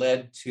work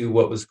led to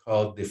what was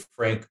called the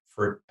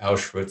Frankfurt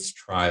Auschwitz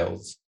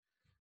trials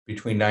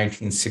between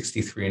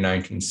 1963 and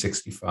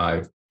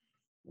 1965,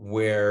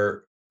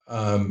 where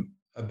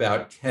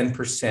about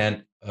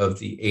 10% of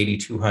the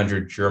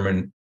 8,200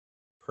 German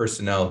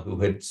personnel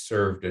who had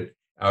served at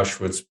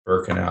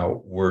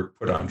Auschwitz-Birkenau were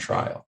put on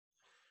trial,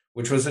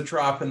 which was a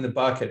drop in the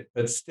bucket,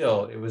 but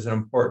still, it was an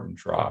important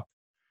drop.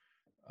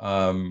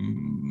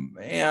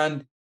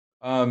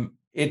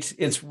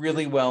 It's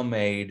really well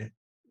made.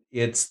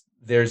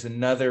 There's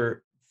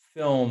another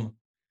film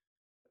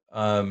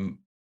that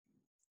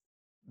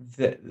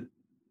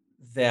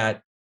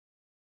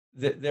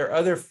there are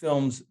other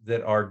films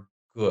that are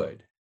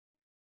good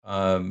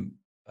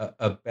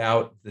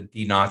about the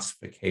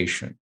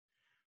denazification,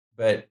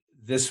 but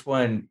this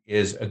one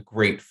is a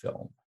great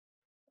film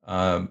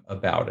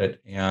about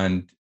it,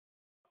 and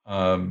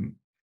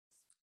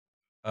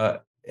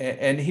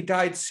he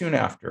died soon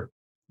after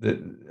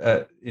in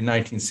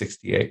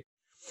 1968.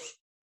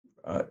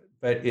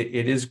 But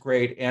it is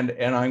great, and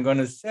I'm going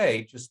to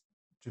say, just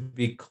to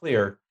be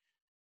clear,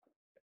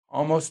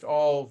 almost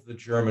all of the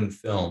German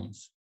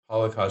films,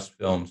 Holocaust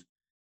films,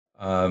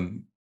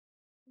 were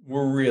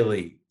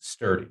really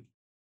sturdy.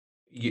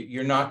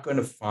 You're not going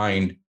to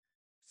find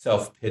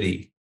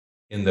self-pity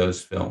in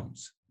those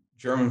films.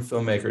 German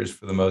filmmakers,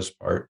 for the most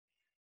part,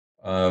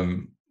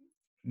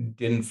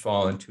 didn't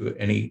fall into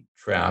any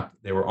trap.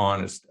 They were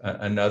honest.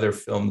 Another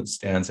film that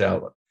stands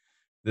out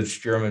that's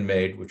German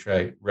made, which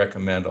I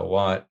recommend a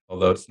lot,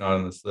 although it's not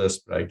on this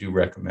list, but I do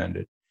recommend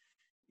it,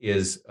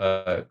 is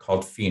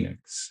called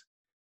Phoenix,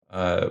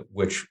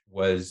 which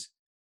was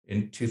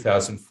in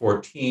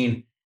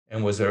 2014,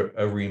 and was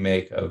a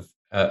remake of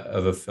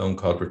a film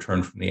called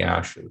Return from the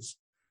Ashes.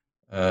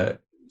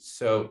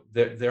 So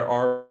there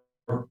are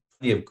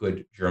plenty of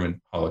good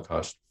German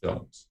Holocaust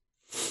films.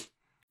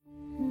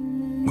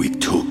 We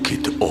took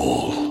it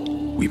all.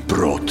 We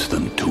brought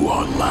them to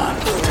our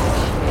land.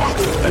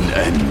 An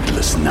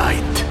endless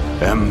night,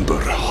 ember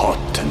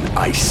hot and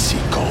icy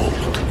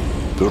cold.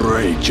 The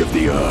rage of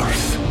the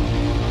earth.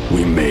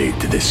 We made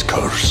this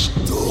curse.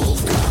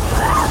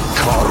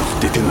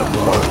 Carved it in the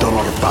blood on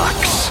our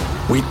backs.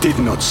 We did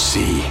not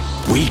see.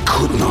 We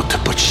could not,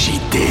 but she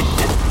did.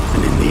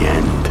 And in the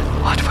end...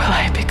 What will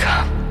I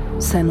become?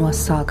 Senua's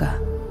Saga.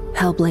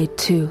 Hellblade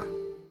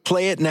 2.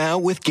 Play it now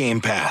with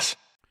Game Pass.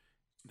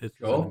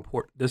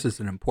 This is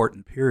an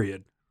important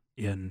period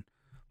in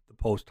the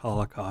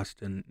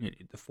post-Holocaust and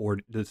the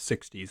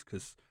 60s,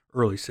 because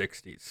early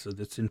 60s. So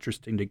it's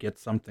interesting to get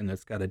something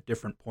that's got a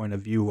different point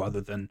of view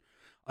other than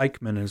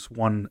Eichmann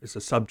is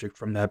a subject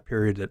from that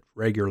period that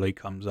regularly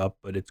comes up.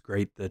 But it's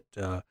great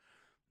that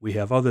we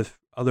have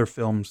other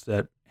films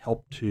that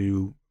help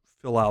to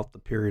fill out the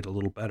period a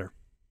little better.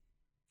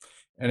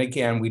 And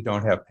again, we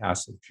don't have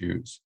passive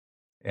Jews,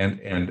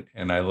 and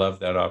I love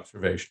that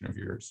observation of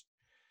yours.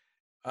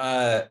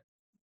 The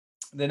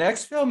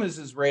next film is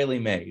Israeli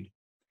made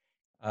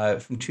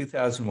from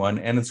 2001,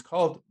 and it's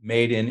called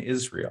Made in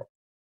Israel.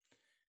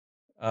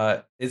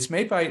 It's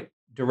made by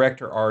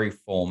director Ari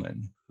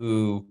Folman,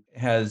 who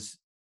has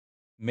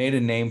made a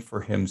name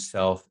for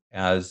himself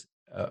as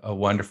a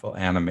wonderful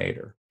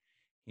animator.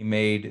 He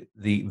made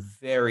the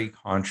very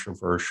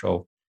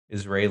controversial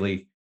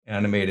Israeli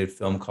animated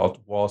film called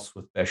Waltz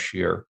with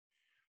Bashir,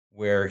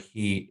 where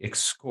he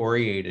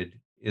excoriated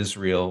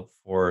Israel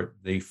for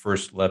the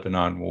first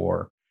Lebanon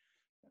war.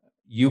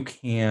 You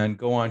can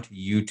go onto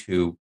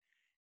YouTube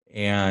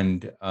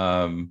and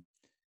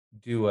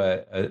do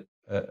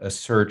a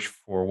search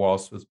for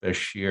Waltz with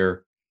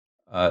Bashir.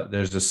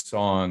 There's a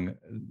song,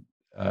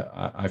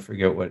 I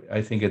forget what,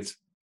 I think it's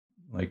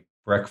like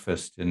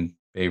Breakfast in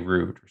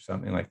Beirut or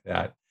something like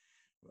that,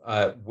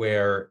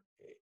 where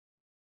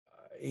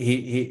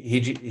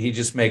he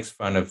just makes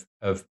fun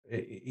of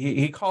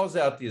he calls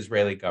out the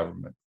Israeli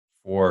government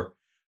for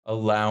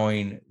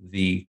allowing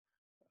the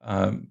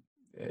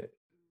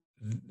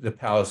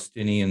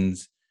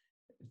Palestinians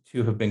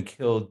to have been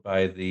killed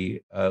by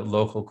the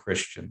local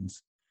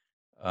Christians,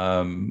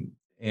 and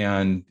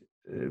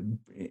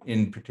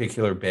in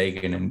particular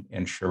Begin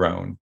and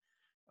Sharon.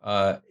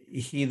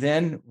 He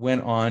then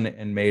went on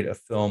and made a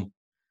film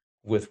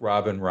with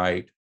Robin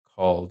Wright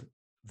called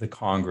The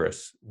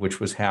Congress, which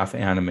was half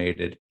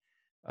animated,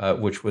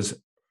 which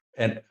was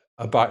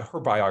about her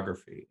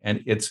biography.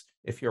 And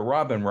if you're a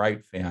Robin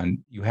Wright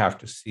fan, you have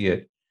to see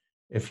it.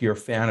 If you're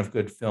a fan of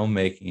good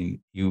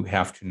filmmaking, you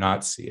have to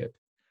not see it.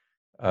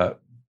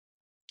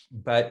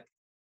 But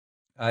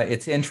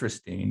it's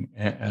interesting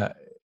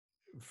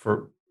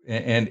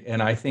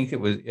and I think it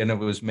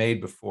was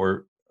made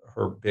before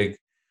her big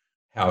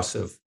House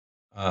of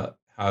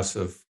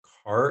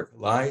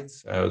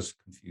Lights. I was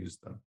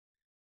confused them.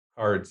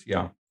 Cards,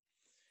 yeah.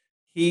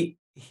 He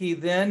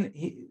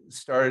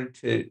started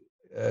to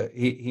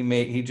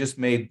he just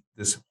made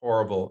this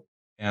horrible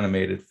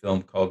animated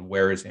film called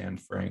Where is Anne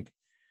Frank,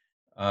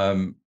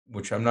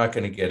 which I'm not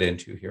going to get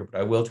into here,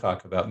 but I will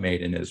talk about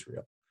Made in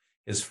Israel,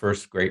 his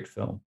first great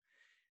film,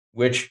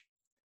 which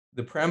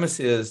the premise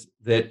is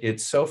that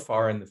it's so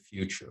far in the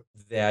future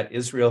that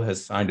Israel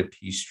has signed a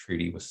peace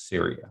treaty with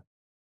Syria.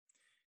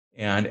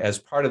 And as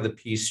part of the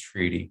peace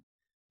treaty,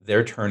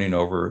 they're turning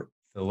over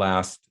the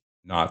last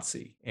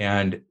Nazi.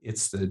 And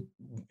it's in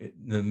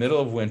the middle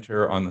of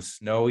winter on the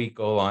snowy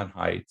Golan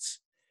Heights,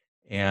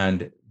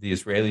 and the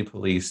Israeli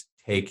police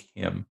take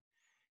him.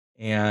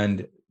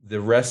 And the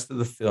rest of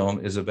the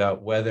film is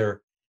about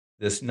whether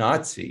this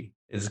Nazi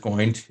is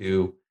going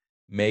to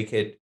make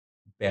it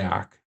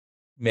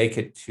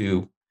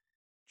to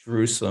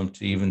Jerusalem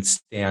to even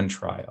stand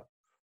trial,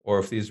 or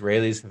if the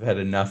Israelis have had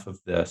enough of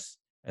this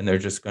and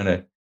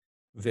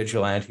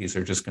vigilantes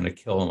are just going to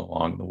kill him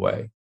along the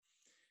way.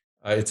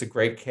 It's a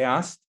great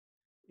cast.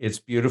 It's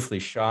beautifully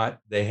shot.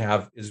 They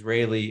have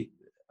Israeli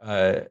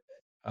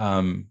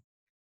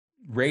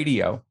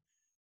radio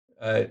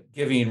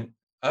giving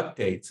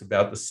updates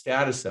about the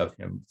status of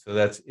him. So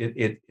that's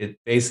it. It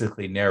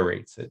basically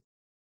narrates it.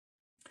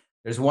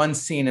 There's one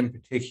scene in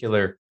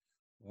particular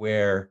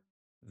where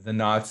the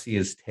Nazi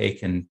is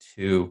taken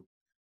to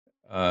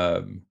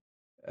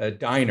a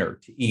diner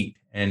to eat,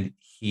 and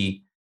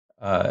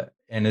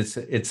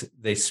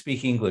they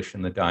speak English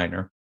in the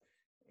diner,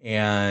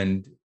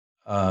 and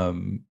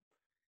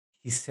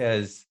he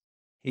says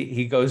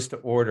he goes to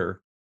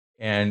order,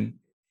 and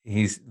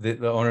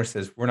the owner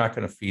says, "We're not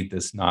going to feed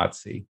this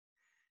Nazi,"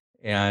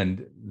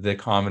 and the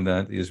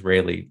commandant, the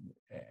Israeli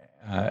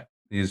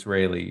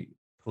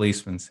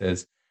policeman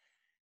says,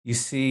 "You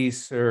see,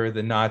 sir,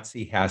 the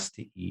Nazi has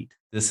to eat.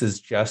 This is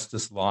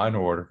justice, law, and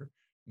order,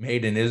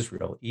 made in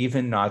Israel.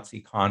 Even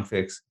Nazi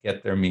convicts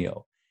get their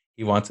meal.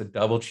 He wants a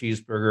double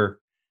cheeseburger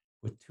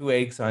with 2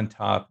 eggs on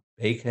top,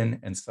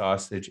 bacon and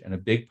sausage, and a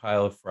big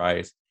pile of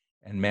fries.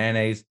 and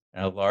mayonnaise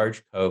and a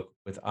large Coke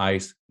with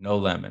ice, no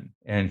lemon.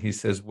 And he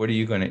says, what are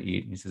you going to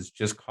eat? And he says,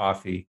 just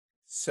coffee.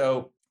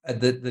 So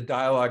the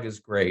dialogue is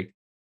great.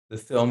 The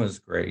film is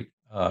great.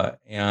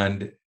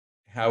 And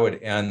how it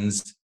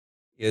ends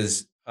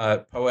is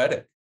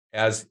poetic,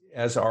 as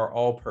are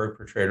all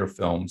perpetrator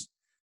films.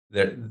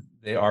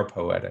 They are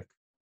poetic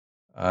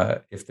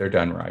if they're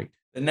done right.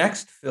 The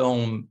next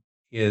film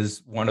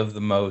is one of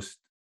the most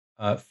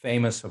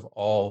famous of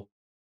all.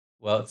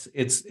 Well,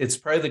 it's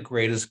probably the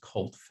greatest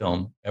cult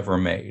film ever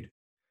made.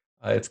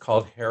 It's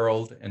called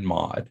Harold and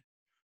Maude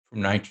from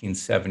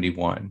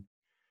 1971.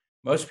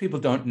 Most people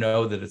don't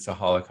know that it's a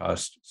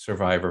Holocaust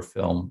survivor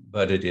film,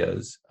 but it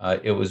is.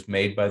 It was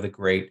made by the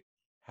great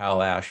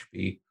Hal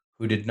Ashby,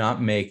 who did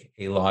not make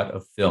a lot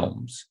of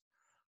films.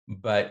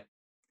 But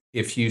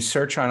if you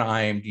search on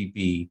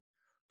IMDb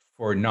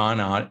for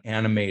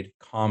non-animated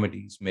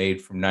comedies made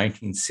from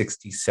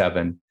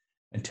 1967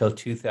 until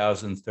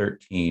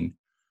 2013,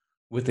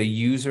 with a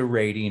user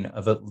rating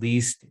of at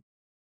least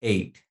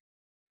 8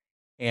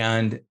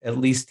 and at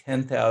least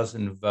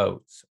 10,000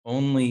 votes,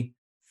 only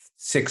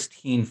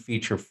 16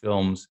 feature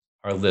films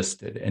are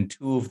listed, and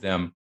 2 of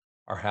them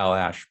are Hal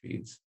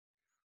Ashby's.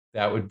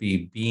 That would be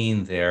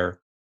Being There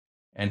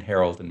and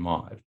Harold and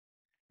Maude.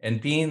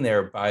 And Being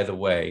There, by the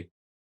way,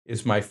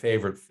 is my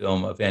favorite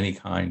film of any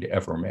kind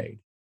ever made.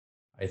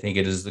 I think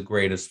it is the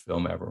greatest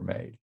film ever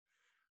made.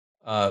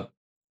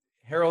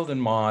 Harold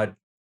and Maude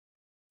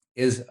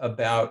is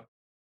about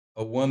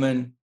a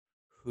woman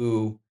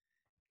who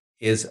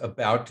is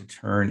about to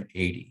turn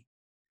 80.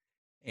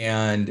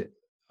 And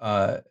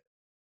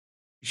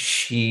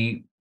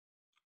she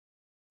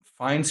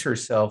finds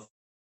herself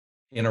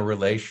in a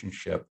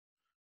relationship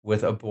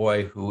with a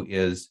boy who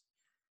is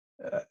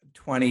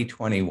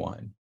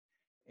 21.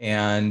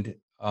 And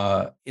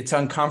it's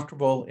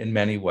uncomfortable in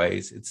many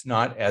ways. It's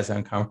not as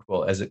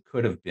uncomfortable as it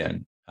could have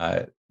been.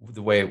 The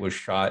way it was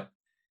shot,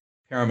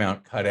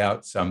 Paramount cut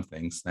out some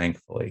things,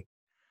 thankfully.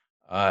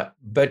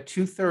 But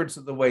 2/3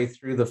 of the way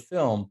through the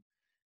film,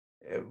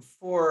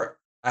 for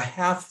a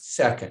half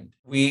second,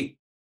 we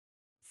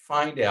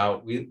find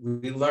out, we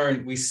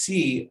learn, we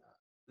see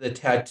the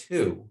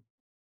tattoo,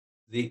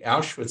 the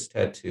Auschwitz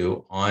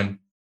tattoo on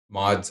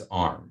Maude's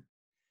arm.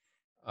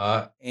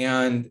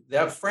 And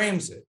that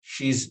frames it.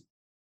 She's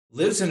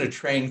lives in a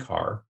train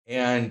car,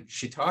 and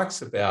she talks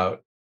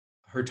about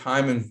her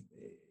time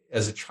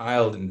as a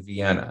child in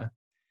Vienna,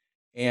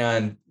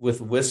 and with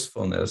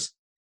wistfulness.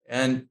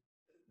 And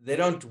they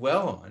don't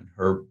dwell on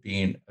her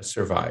being a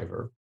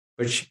survivor,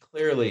 but she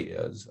clearly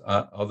is.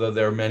 Although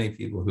there are many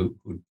people who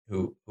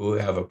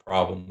have a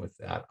problem with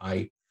that,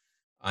 I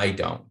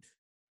don't.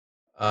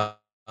 That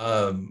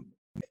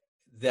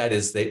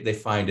is, they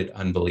find it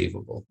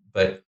unbelievable,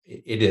 but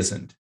it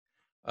isn't.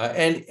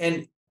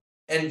 And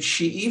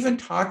she even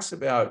talks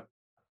about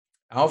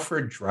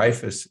Alfred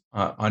Dreyfus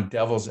on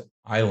Devil's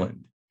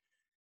Island,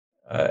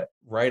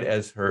 right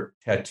as her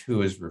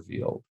tattoo is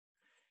revealed.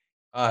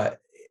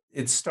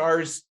 It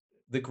stars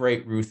the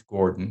great Ruth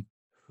Gordon,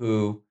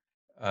 who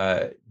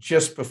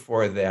just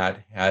before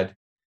that had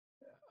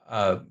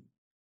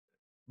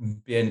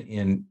been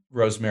in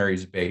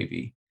Rosemary's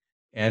Baby,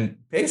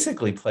 and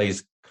basically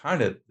plays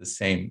kind of the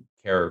same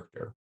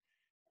character.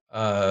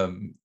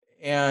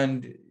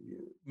 And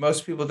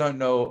most people don't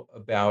know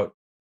about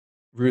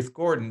Ruth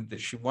Gordon,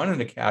 that she won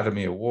an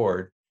Academy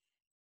Award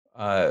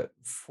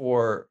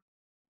for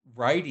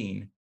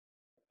writing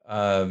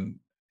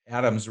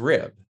Adam's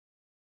Rib.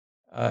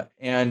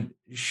 And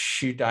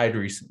she died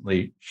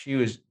recently. She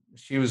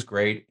was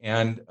great,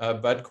 and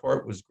Bud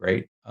Cort was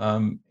great.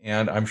 And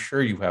I'm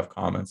sure you have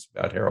comments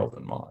about Harold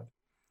and Maude.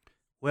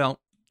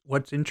 Well,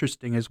 what's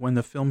interesting is when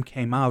the film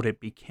came out, it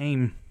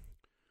became,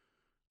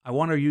 I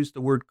want to use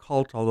the word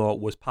cult, although it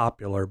was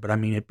popular, but I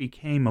mean, it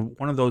became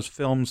one of those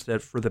films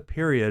that for the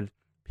period,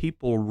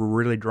 people were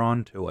really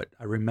drawn to it.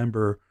 I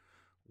remember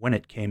when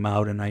it came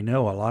out, and I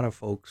know a lot of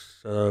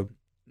folks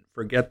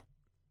forget,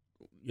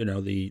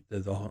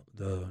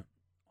 the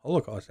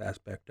Holocaust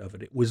aspect of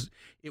it.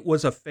 It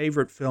was a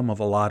favorite film of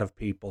a lot of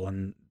people,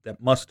 and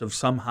that must have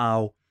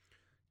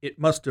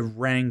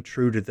rang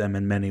true to them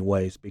in many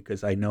ways,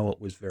 because I know it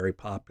was very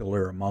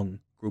popular among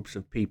groups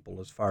of people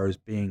as far as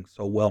being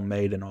so well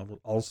made and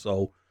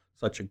also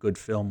such a good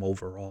film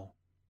overall.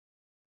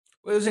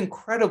 Well, it was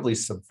incredibly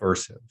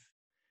subversive,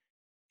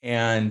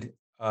 and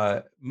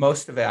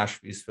most of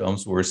Ashby's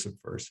films were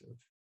subversive.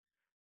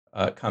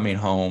 Coming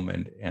Home,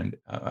 and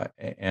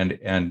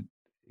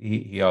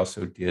he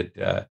also did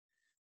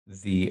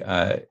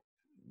the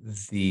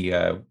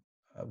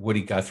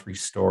Woody Guthrie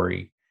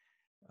story,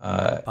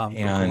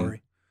 Bound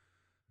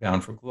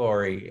for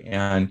Glory,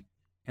 and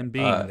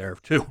Being There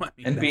too. I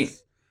mean,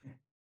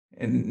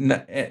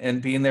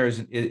 and Being There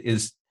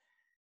is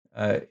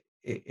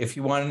if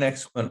you want an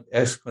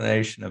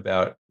explanation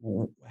about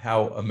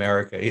how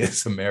America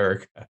is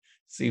America,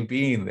 see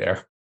Being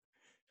There.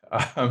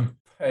 How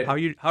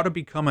to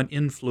become an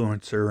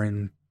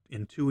influencer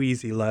in 2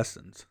 easy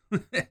lessons.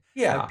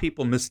 Yeah. Have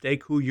people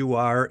mistake who you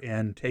are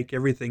and take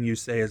everything you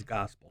say as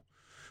gospel.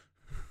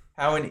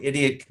 how an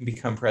idiot can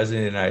become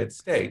president of the United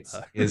States.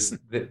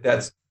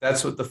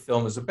 That's what the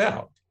film is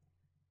about.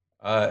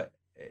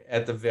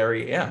 At the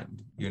very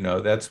end,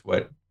 that's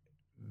what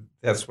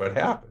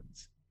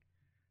happens,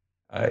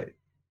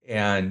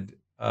 and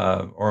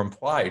or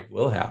implied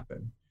will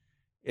happen.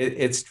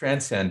 It's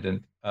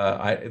transcendent.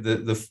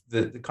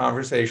 The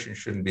conversation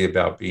shouldn't be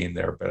about being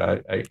there, but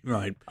I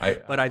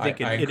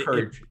think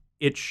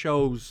it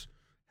shows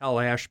Hal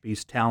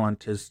Ashby's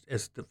talent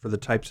for the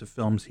types of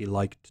films he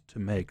liked to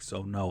make.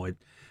 So no,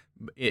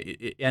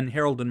 and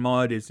Harold and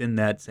Maude is in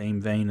that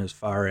same vein as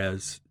far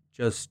as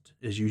just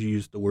as you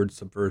used the word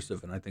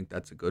subversive, and I think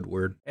that's a good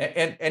word.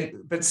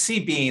 But see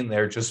being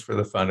there just for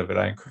the fun of it,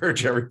 I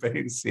encourage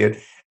everybody to see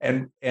it.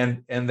 And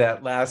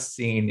that last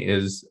scene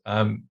is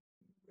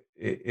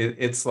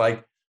it's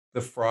like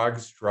the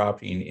frogs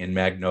dropping in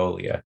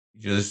Magnolia.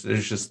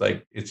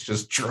 It's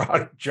just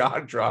jaw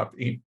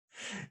dropping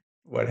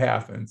what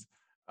happens.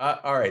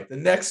 All right, the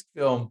next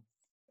film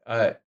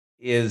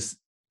is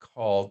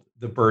called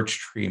The Birch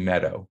Tree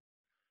Meadow,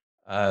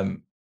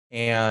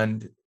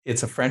 and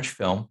it's a French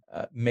film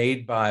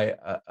made by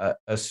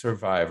a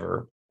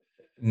survivor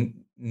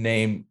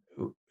named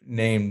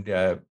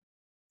I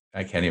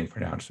can't even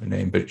pronounce her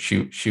name, but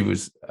she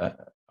was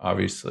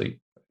obviously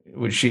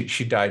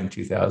she died in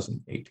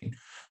 2018.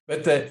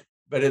 But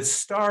it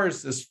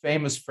stars this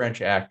famous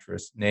French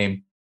actress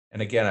named,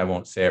 and again I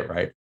won't say it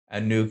right,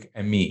 Anouk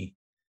Aimée,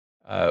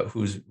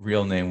 whose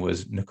real name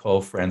was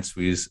Nicole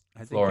Francoise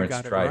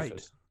Florence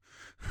Dreyfus.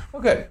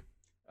 Okay,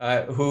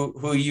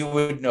 who you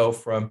would know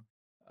from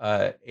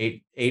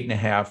eight and a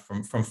half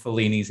from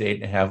Fellini's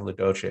 8.5 La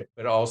Dolce,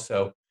 but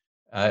also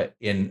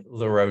in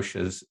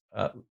Lelouch's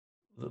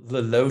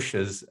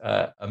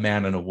A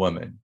Man and a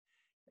Woman,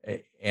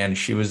 and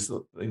she was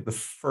the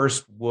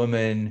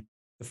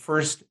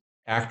first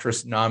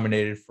actress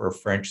nominated for a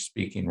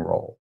French-speaking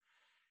role.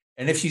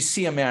 And if you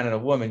see A Man and a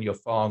Woman, you'll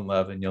fall in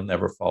love, and you'll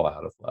never fall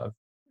out of love.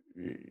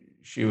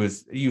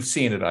 You've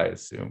seen it, I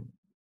assume.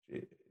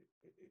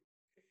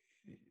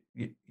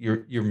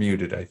 You're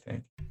muted, I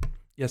think.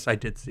 Yes, I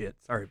did see it.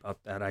 Sorry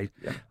about that.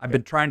 I've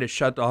been trying to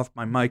shut off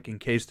my mic in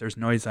case there's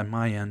noise on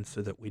my end,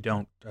 so that I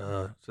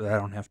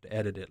don't have to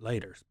edit it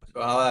later.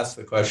 So I'll ask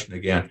the question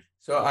again.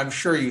 So I'm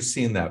sure you've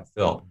seen that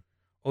film.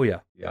 Oh yeah,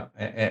 yeah.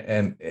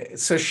 And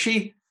so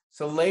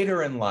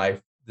later in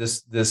life,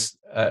 this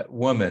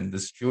woman,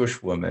 this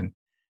Jewish woman,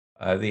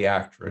 the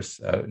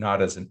actress,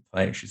 not as in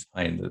playing, she's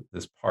playing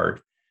this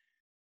part,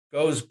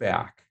 goes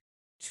back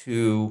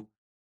to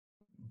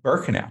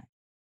Birkenau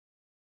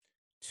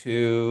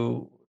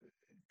to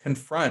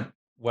confront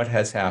what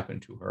has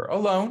happened to her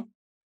alone,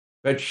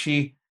 but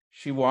she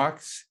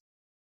walks,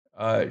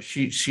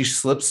 she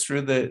slips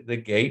through the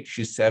gate.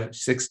 She's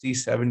 60,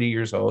 70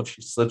 years old.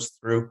 She slips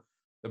through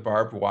the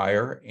barbed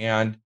wire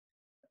and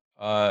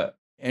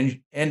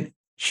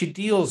she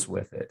deals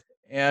with it.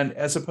 And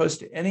as opposed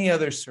to any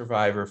other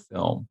survivor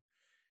film,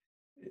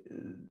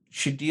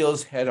 she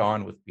deals head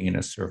on with being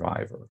a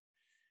survivor.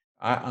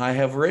 I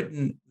have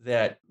written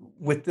that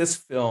with this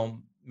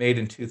film, made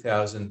in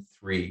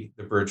 2003,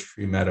 The Birch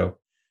Tree Meadow,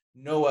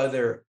 no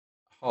other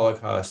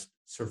Holocaust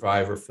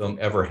survivor film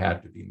ever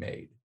had to be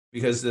made,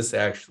 because this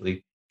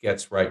actually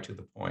gets right to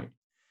the point.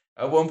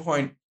 At one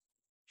point,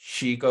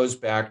 she goes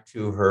back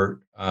to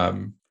her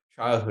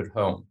childhood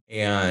home,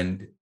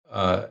 and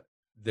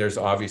there's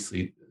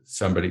obviously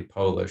somebody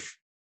Polish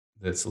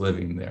that's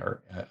living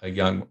there, a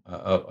young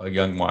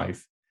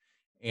wife,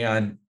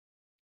 and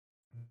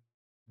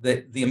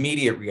the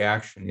immediate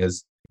reaction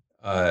is,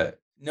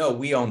 no,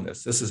 we own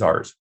this. This is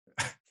ours.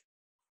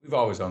 We've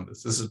always owned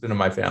this. This has been in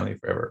my family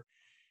forever.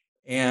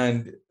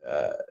 And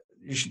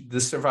the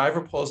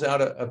survivor pulls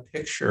out a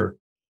picture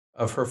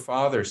of her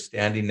father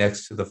standing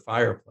next to the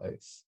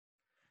fireplace,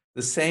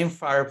 the same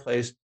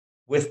fireplace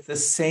with the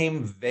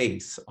same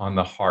vase on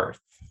the hearth.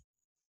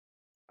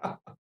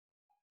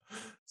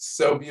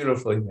 So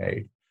beautifully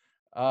made.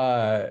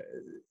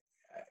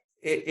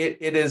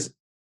 It is.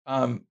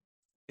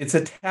 It's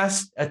a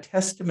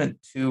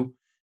testament to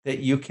that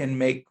you can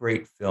make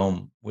great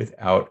film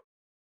without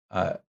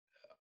a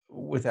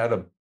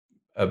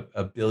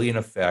billion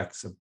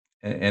effects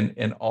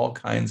and all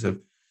kinds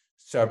of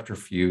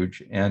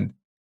subterfuge and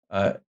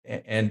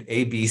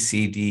A, B,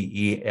 C, D,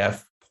 E,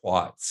 F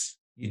plots.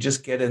 You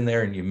just get in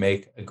there and you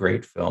make a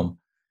great film,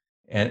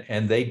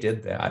 and they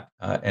did that.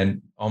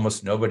 And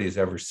almost nobody's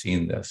ever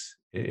seen this.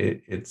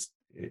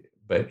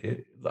 But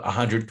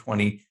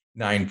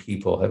 129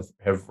 people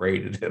have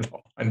rated it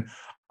on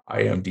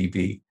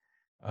IMDb.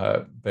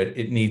 But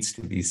it needs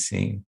to be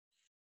seen.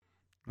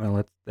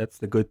 Well, that's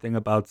the good thing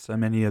about so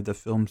many of the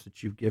films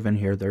that you've given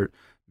here.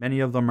 Many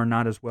of them are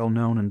not as well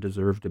known and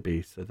deserve to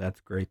be. So that's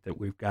great that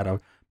we've got a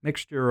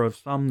mixture of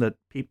some that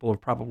people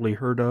have probably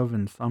heard of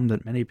and some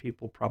that many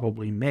people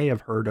probably may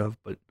have heard of.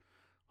 But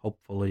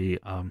hopefully,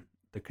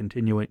 the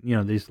continuing,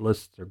 these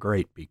lists are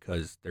great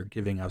because they're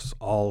giving us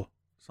all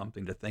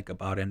something to think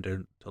about and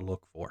to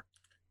look for.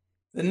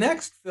 The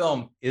next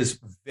film is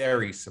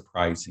very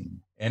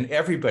surprising, and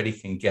everybody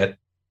can get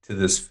to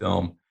this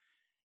film.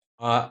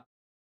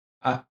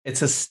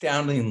 It's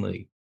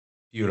astoundingly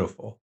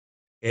beautiful.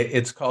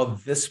 It's called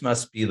This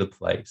Must Be the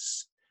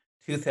Place,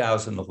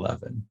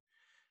 2011.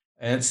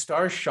 And it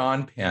stars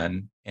Sean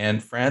Penn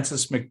and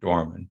Frances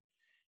McDormand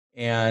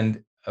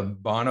and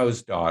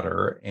Bono's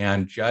daughter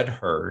and Judd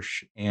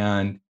Hirsch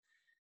and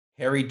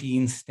Harry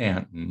Dean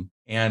Stanton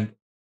and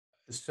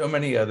so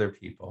many other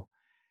people.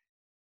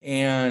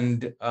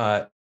 And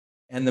the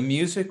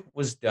music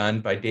was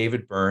done by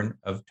David Byrne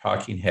of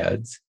Talking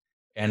Heads,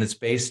 and it's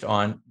based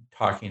on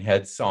Talking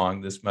Heads'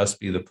 song, This Must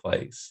Be the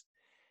Place.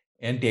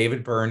 And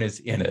David Byrne is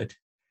in it.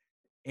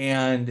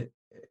 And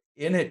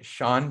in it,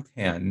 Sean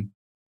Penn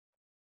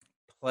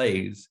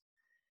plays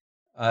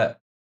a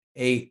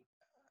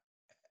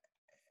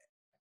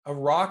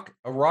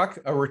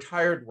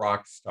retired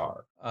rock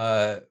star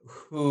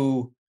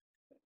who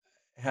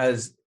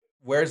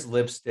wears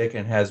lipstick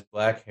and has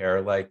black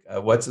hair, like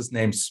what's his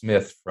name,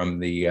 Smith from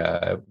the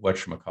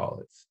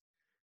whatchamacallits,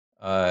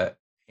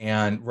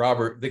 and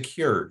The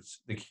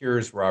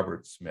Cure's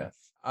Robert Smith.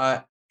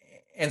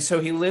 And so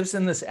he lives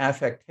in this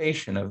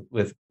affectation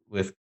with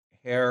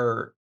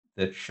hair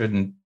that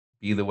shouldn't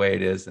be the way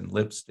it is, and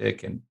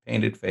lipstick and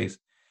painted face.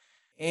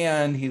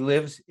 And he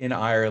lives in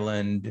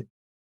Ireland,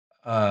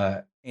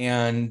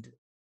 and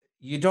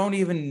you don't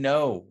even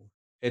know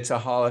it's a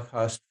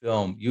Holocaust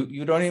film.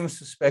 You don't even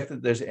suspect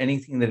that there's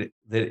anything that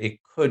it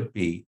could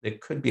be a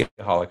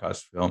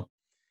Holocaust film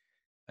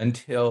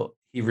until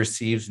he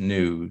receives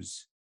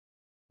news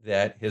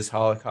that his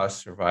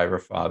Holocaust survivor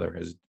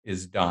father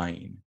is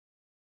dying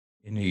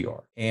in New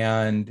York.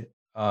 And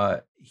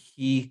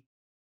he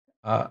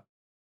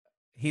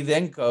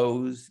then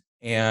goes,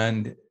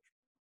 and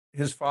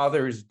his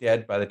father is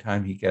dead by the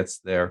time he gets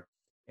there.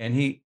 And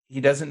he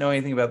doesn't know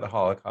anything about the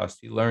Holocaust.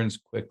 He learns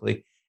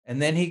quickly. And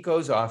then he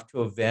goes off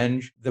to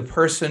avenge the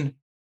person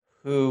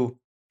who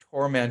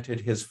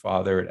tormented his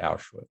father at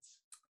Auschwitz.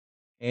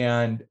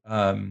 And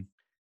the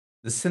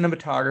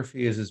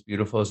cinematography is as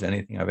beautiful as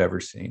anything I've ever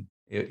seen.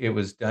 It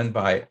was done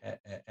by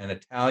an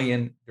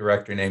Italian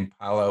director named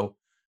Paolo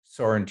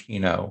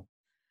Sorrentino.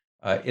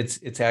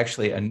 It's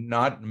actually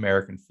not an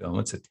American film.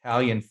 It's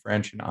Italian,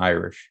 French, and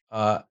Irish.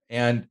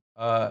 And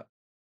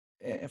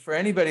for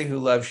anybody who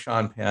loves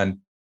Sean Penn,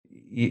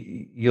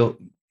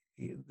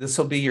 this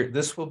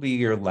will be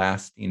your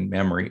lasting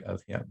memory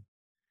of him.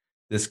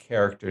 This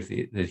character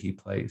that he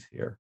plays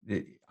here.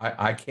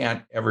 I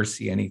can't ever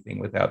see anything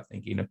without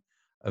thinking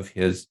of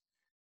his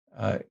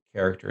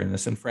character in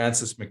this. And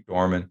Frances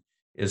McDormand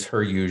is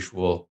her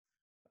usual.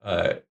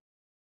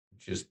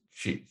 She's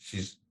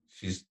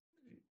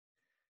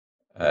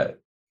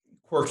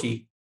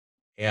quirky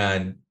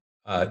and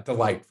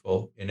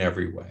delightful in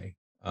every way.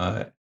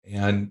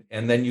 And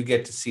then you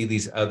get to see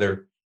these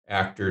other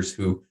actors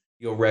who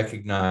you'll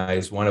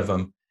recognize. One of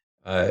them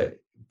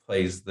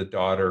plays the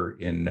daughter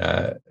in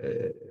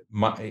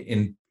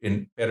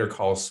Better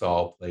Call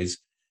Saul, plays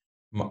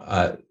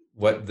the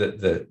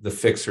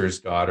fixer's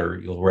daughter.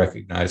 You'll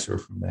recognize her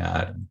from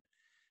that. And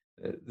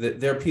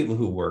there are people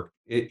who work.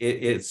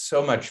 It's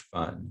so much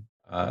fun,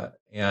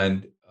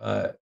 and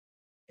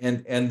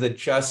the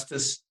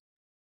justice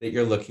that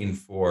you're looking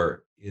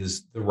for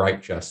is the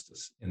right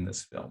justice in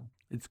this film.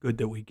 It's good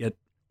that we get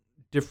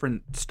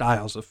different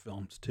styles of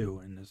films too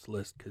in this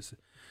list, because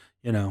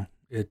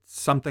it's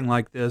something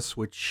like this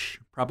which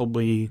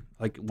probably,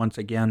 like, once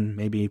again,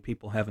 maybe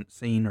people haven't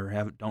seen or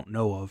don't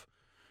know of.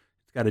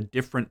 It's got a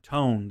different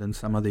tone than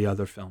some of the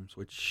other films,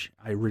 which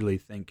I really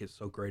think is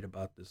so great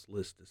about this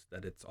list, is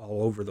that it's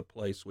all over the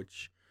place,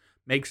 which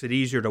makes it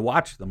easier to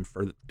watch them.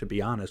 To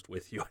be honest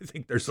with you, I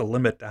think there's a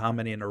limit to how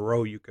many in a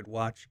row you could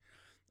watch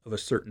of a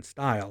certain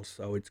style,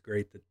 so it's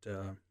great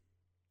that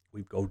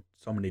we go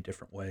so many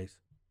different ways.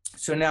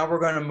 So now we're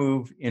going to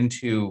move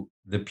into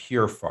The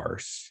Pure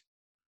Farce,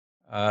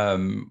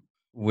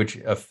 which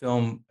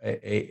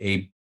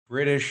a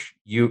British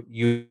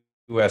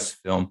U.S.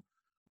 film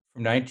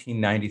from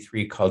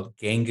 1993 called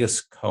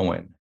Genghis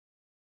Cohen.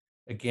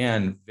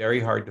 Again, very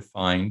hard to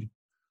find,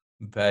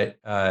 but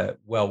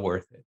well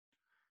worth it.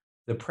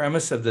 The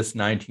premise of this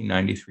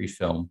 1993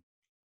 film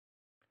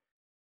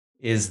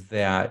is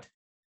that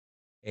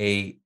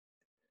a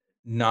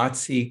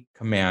Nazi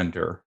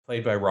commander,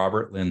 played by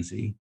Robert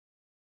Lindsay,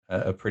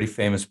 a pretty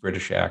famous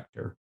British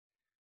actor,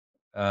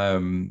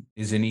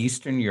 is in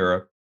Eastern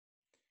Europe,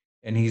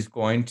 and he's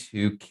going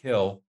to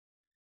kill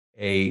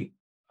a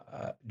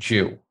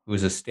Jew who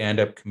is a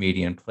stand-up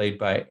comedian played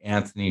by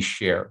Anthony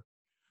Sher,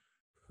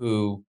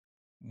 who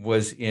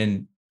was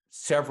in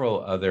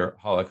several other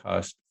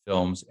Holocaust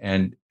films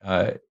and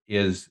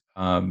has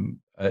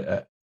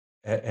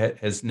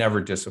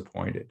never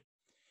disappointed.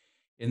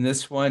 In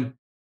this one,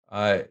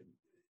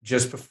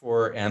 just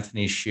before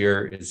Anthony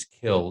Sher is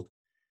killed,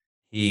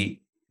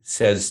 he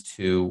says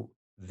to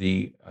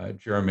the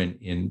German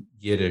in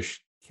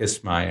Yiddish,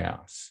 "Kiss my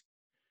ass."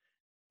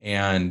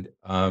 And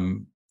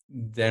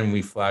then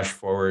we flash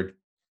forward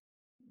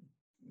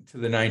to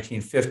the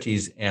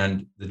 1950s,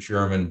 and the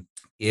German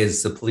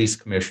is the police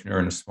commissioner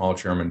in a small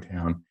German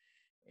town,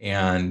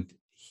 and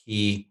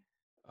he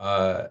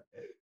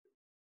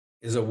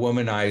is a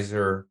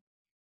womanizer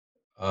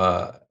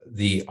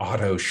the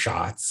auto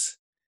shots,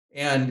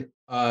 and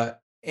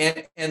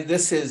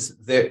this is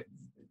the,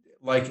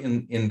 like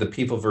in The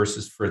People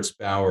versus Fritz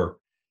Bauer,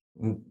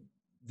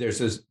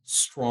 there's a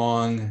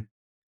strong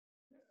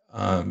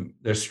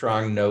there's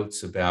strong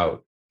notes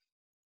about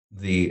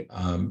the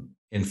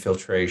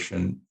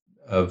infiltration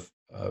of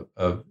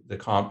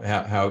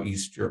the how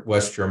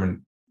West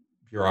German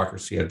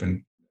bureaucracy had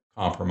been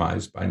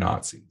compromised by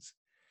Nazis.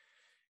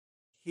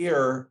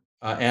 Here,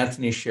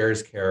 Anthony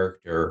Sher's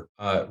character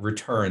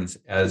returns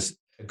as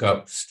a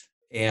ghost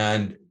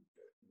and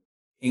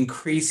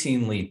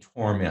increasingly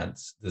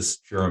torments this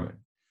German,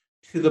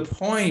 to the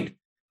point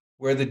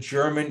where the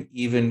German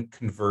even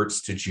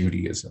converts to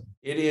Judaism.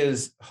 It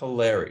is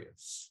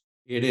hilarious.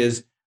 It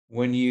is,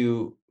 when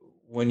you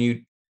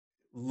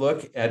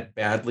look at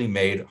badly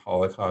made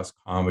Holocaust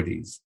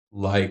comedies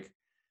like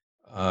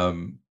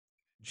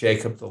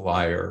Jacob the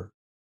Liar,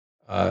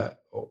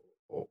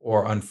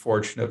 or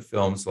unfortunate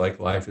films like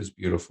Life is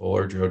Beautiful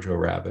or Jojo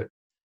Rabbit,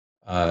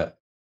 and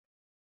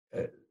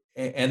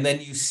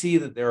then you see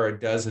that there are a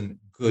dozen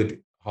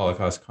good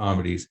Holocaust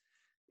comedies.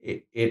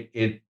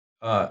 It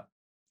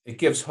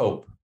gives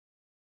hope.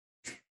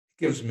 It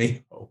gives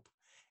me hope,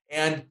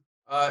 and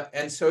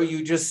so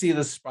you just see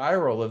the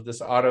spiral of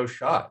this auto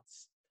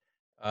shots,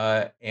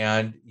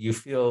 and you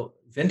feel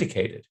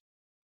vindicated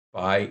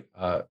by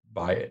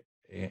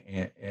it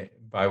and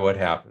by what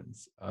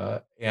happens,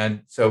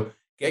 and so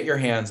get your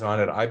hands on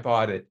it. I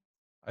bought it.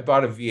 I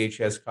bought a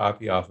VHS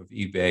copy off of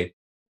eBay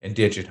and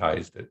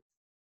digitized it,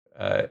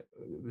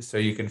 so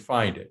you can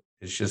find it.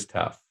 It's just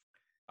tough.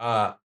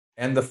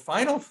 And the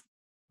final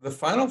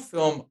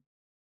film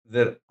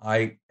that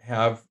I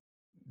have,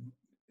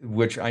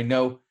 which I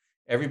know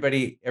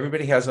everybody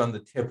has on the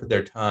tip of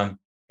their tongue,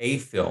 a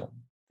film.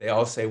 They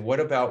all say, "What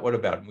about?"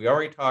 And we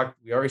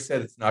already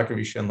said it's not going to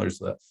be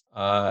Schindler's List,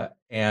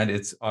 and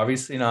it's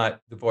obviously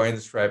not The Boy in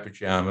the Striped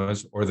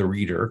Pajamas or The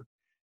Reader,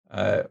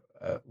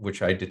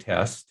 which I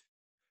detest.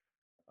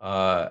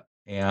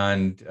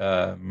 And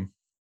I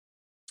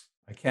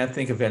can't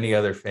think of any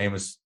other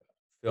famous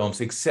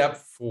films except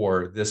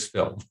for this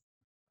film,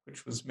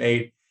 which was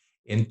made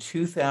in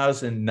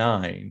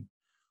 2009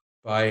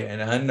 by an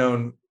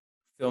unknown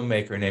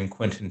filmmaker named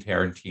Quentin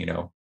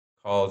Tarantino,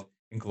 called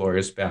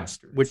Inglourious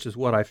Basterds. Which is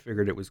what I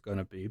figured it was going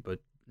to be, but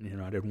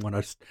I didn't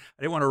want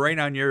to rain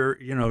on your,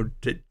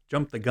 to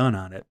jump the gun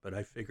on it, but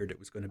I figured it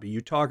was going to be.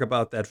 You talk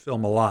about that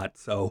film a lot,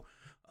 so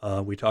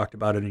we talked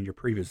about it in your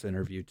previous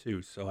interview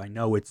too. So I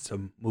know it's a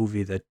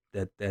movie that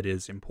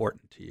is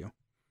important to you.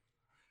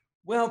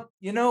 Well,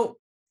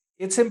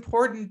 it's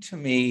important to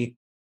me.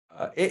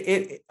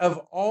 Of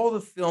all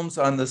the films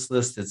on this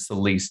list, it's the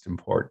least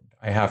important,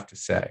 I have to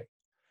say.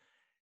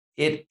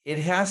 It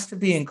has to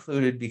be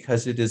included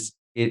because it is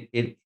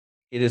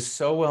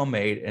so well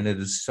made and it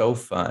is so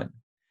fun.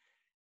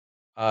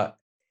 But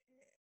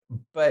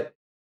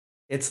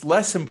it's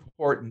less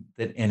important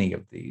than any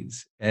of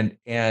these, and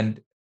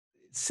it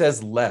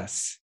says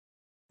less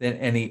than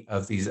any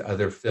of these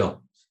other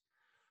films.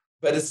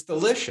 But it's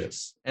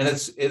delicious, and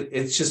it's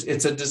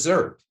a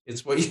dessert.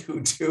 It's what you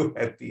do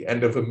at the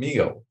end of a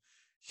meal.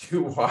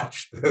 You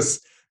watch this.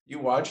 You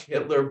watch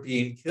Hitler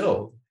being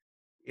killed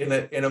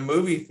in a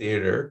movie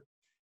theater,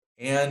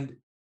 and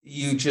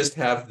you just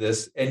have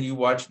this, and you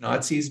watch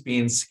Nazis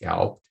being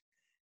scalped,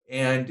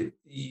 and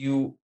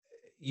you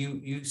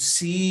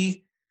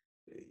see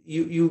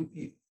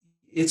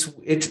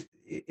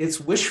it's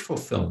wish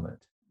fulfillment.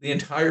 The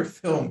entire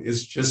film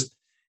is just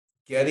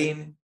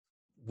getting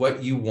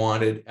what you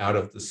wanted out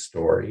of the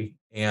story,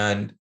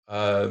 and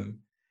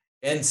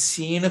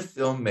seeing a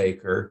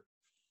filmmaker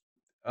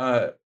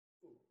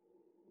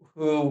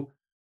who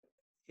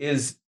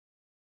is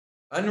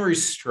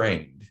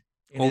unrestrained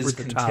in over his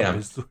the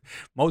contempt. top.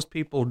 Most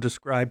people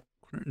describe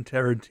Quentin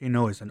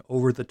Tarantino as an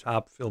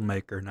over-the-top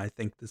filmmaker, and I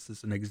think this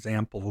is an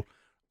example,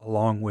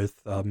 along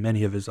with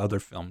many of his other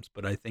films.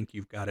 But I think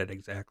you've got it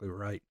exactly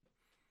right.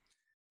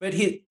 But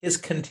his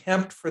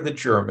contempt for the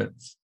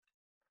Germans,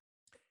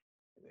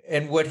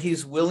 and what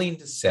he's willing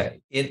to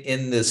say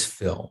in this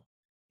film,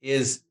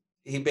 is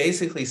he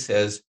basically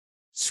says,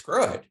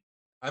 "Screw it.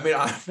 I mean,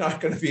 I'm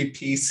not going to be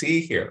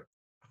PC here.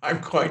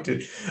 I'm going to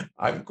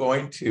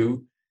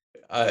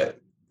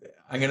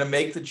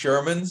make the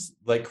Germans,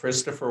 like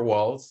Christopher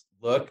Waltz,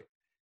 look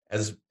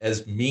as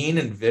mean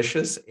and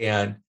vicious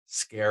and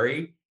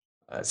scary,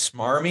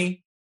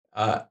 smarmy.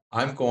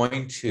 I'm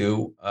going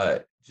to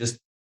just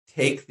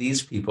take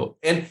these people."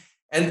 And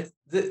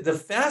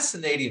the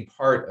fascinating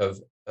part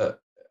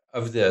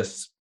of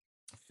this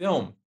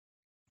film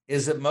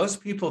is that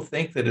most people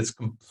think that it's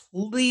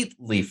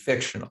completely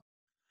fictional,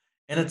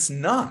 and it's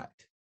not.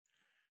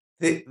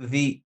 The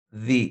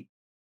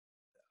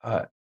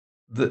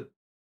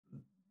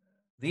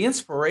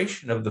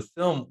inspiration of the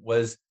film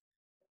was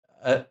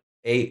a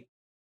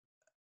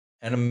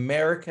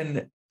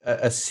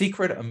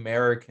secret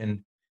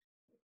American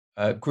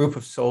group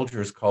of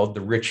soldiers called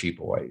the Ritchie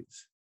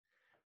Boys,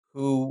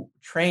 who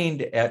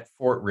trained at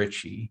Fort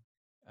Ritchie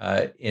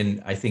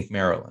in, I think,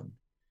 Maryland.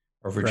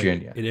 or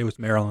Virginia. Right. It was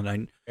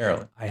Maryland.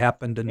 Maryland. I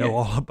happen to know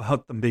all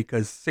about them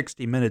because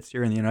 60 Minutes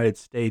here in the United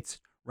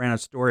States ran a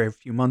story a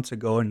few months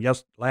ago, and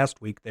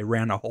last week they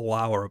ran a whole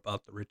hour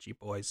about the Ritchie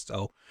Boys.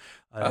 So,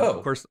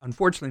 of course,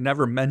 unfortunately,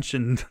 never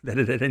mentioned that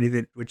it had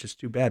anything, which is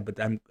too bad. But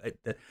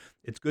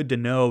it's good to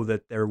know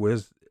that there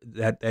was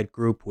that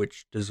group,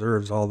 which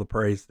deserves all the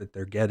praise that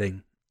they're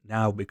getting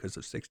now because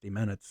of 60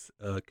 Minutes.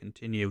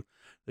 Continue.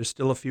 There's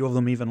still a few of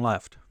them even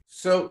left.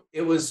 So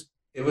it was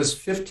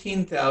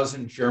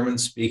 15,000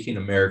 German-speaking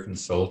American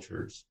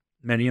soldiers.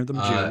 Many of them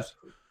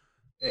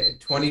Jews.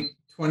 20.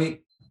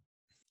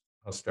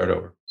 I'll start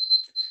over.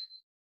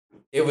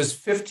 It was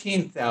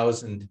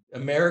 15,000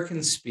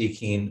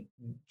 American-speaking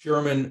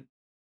German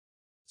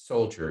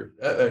soldiers.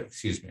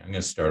 Excuse me, I'm going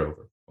to start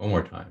over one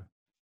more time.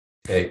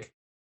 Take.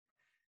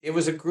 It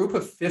was a group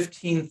of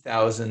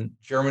 15,000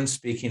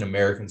 German-speaking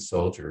American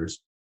soldiers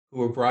who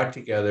were brought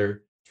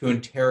together to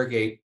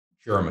interrogate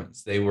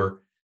Germans. They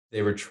were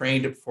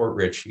trained at Fort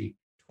Ritchie.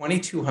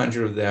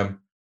 2,200 of them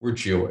were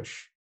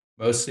Jewish,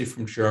 mostly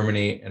from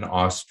Germany and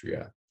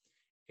Austria.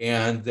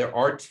 And there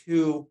are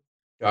two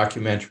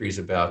documentaries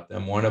about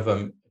them. One of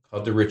them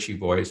called The Ritchie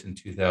Boys in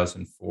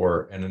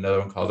 2004, and another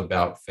one called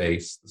About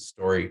Face, the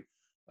story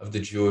of the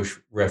Jewish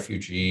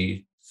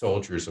refugee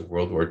soldiers of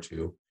World War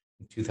II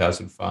in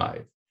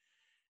 2005.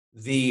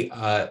 The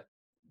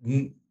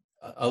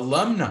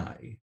alumni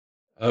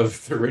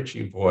of the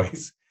Ritchie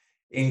Boys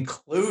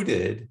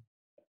included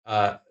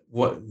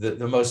what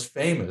the most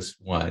famous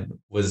one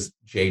was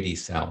J.D.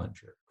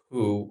 Salinger,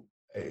 who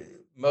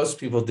most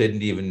people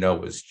didn't even know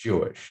was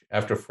Jewish.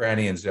 After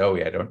Franny and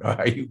Zoe, I don't know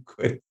how you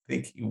could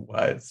think he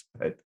was,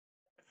 but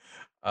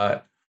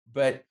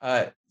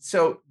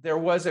so there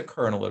was a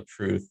kernel of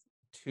truth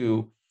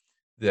to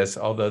this,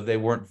 although they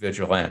weren't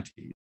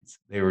vigilantes;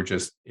 they were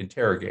just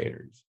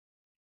interrogators.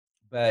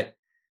 But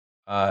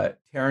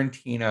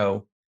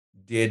Tarantino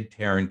did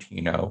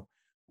Tarantino.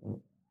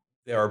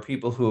 There are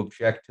people who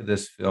object to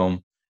this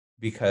film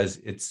because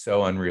it's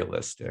so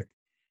unrealistic.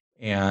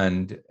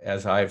 And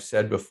as I've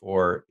said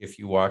before, if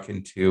you walk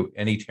into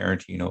any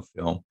Tarantino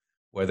film,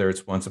 whether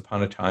it's Once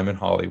Upon a Time in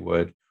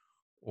Hollywood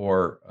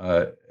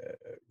or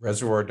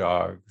Reservoir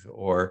Dogs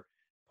or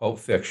Pulp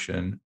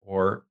Fiction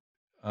or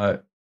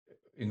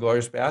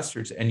Inglourious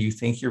Bastards, and you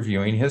think you're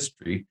viewing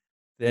history,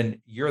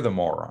 then you're the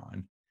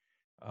moron.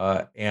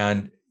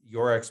 And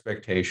your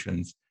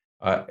expectations,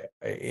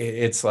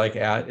 it's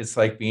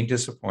like being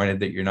disappointed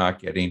that you're not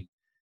getting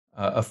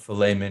a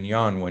filet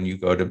mignon when you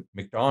go to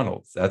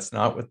McDonald's. That's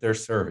not what they're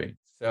serving.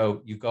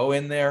 So you go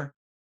in there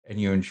and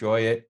you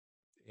enjoy it,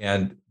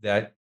 and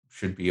that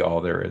should be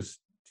all there is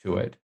to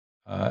it.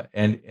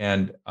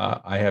 And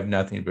I have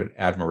nothing but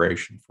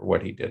admiration for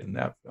what he did in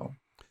that film.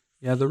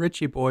 Yeah, the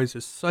Ritchie Boys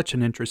is such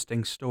an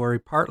interesting story,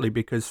 partly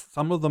because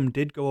some of them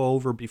did go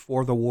over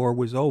before the war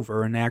was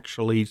over and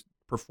actually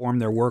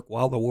performed their work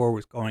while the war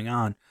was going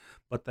on,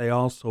 but they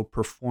also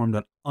performed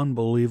an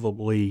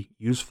unbelievably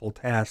useful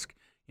task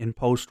in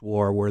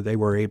post-war where they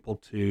were able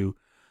to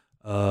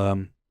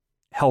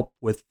help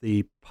with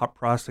the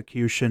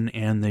prosecution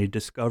and the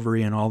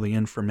discovery and all the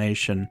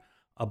information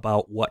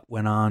about what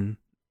went on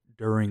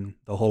during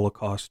the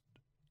Holocaust,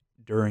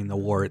 during the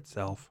war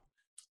itself.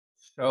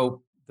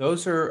 So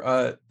those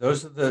are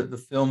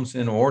the films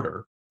in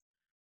order,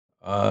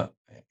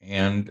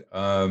 and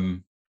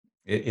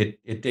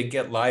it did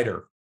get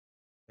lighter.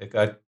 It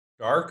got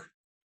dark,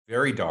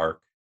 very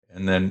dark,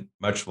 and then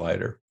much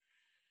lighter.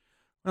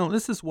 Well,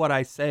 this is what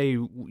I say,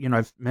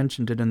 I've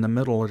mentioned it in the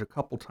middle a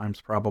couple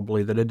times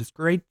probably, that it is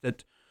great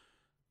that,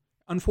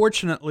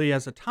 unfortunately,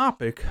 as a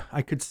topic,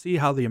 I could see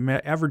how the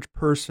average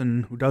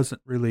person who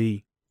doesn't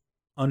really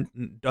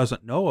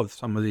doesn't know of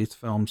some of these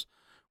films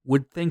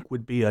would think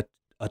would be a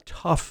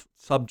tough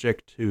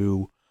subject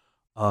to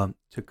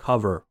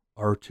cover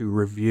or to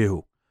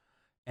review.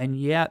 And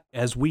yet,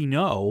 as we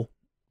know,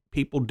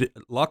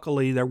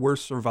 luckily there were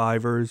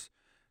survivors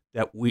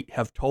that we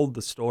have told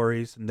the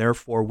stories, and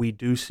therefore we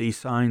do see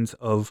signs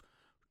of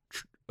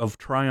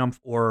triumph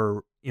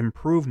or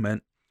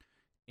improvement.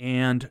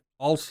 And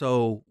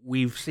also,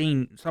 we've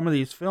seen some of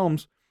these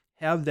films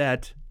have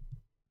that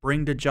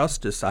bring to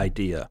justice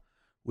idea,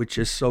 which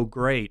is so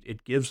great.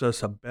 It gives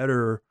us a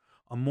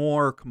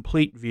more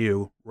complete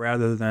view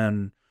rather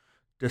than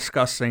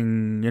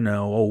discussing,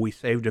 we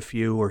saved a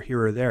few or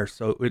here or there.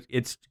 So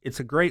it's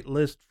a great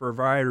list for a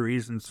variety of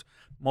reasons,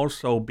 most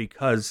so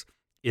because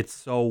it's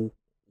so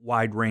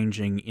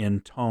wide-ranging in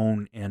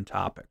tone and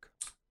topic.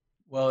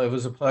 Well, it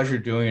was a pleasure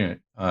doing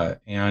it,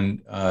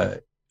 and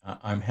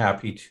I'm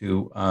happy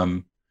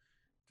to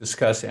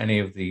discuss any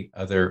of the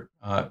other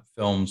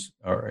films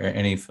or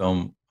any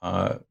film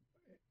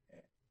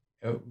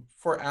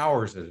for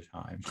hours at a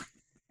time,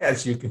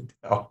 as you can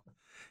tell.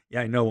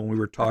 Yeah, I know when we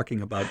were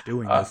talking about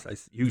doing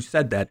this, you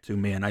said that to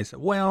me, and I said,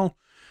 well,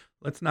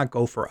 let's not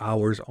go for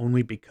hours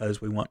only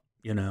because we want,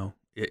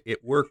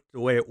 it worked the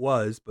way it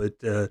was, but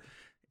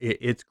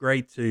it's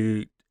great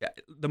the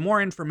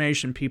more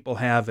information people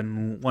have,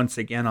 and once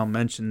again, I'll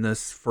mention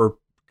this for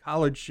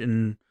college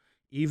and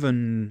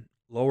even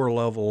lower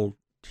level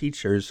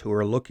teachers who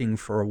are looking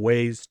for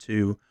ways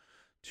to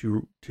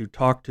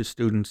talk to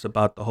students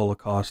about the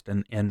Holocaust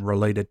and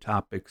related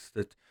topics,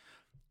 that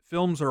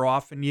films are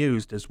often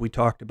used, as we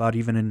talked about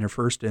even in your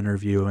first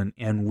interview, and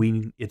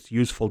it's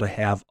useful to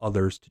have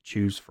others to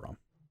choose from.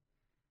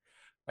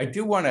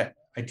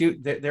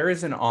 There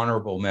is an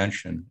honorable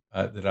mention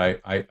that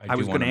I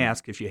was going to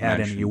ask if you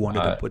had any you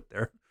wanted to put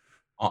there.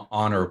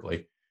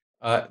 Honorably.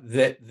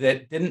 That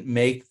didn't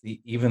make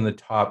even the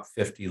top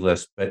 50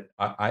 list, but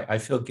I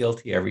feel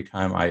guilty every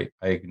time I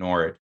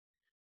ignore it.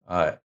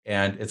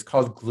 And it's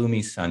called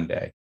Gloomy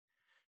Sunday.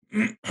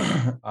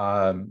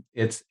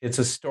 It's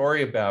a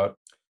story about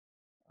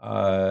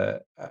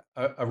a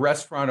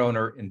restaurant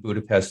owner in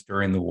Budapest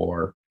during the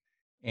war,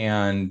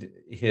 and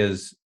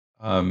his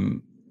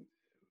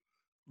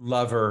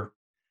lover,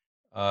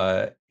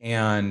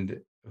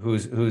 and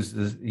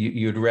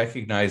you'd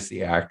recognize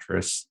the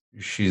actress.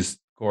 She's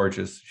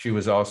gorgeous. She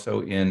was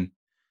also in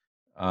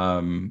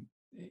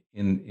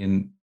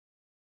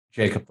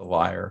Jacob the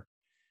Liar,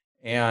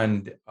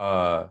 and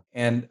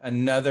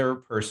another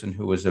person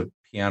who was a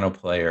piano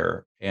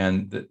player,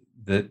 and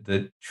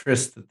the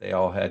tryst that they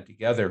all had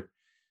together,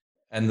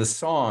 and the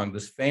song,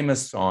 this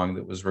famous song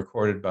that was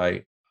recorded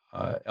by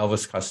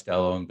Elvis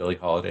Costello and Billie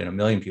Holiday and a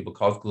million people,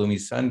 called Gloomy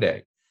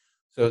Sunday.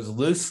 So it's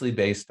loosely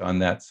based on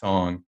that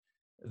song,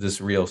 this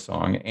real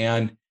song,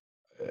 and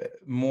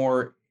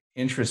more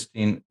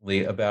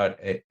interestingly about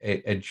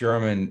a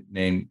German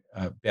named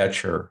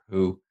Becher,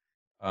 who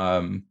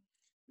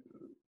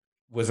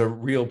was a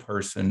real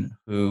person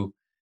who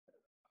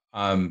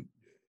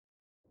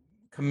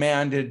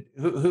commanded,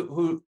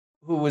 who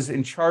was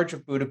in charge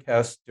of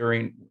Budapest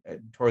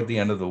toward the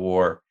end of the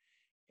war,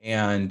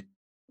 and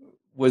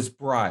was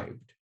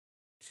bribed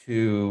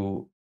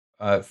to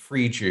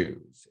free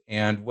Jews.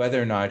 And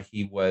whether or not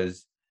he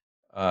was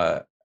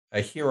a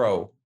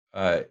hero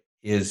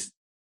is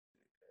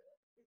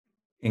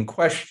in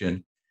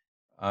question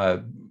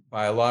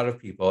by a lot of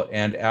people.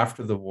 And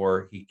after the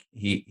war,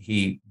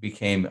 he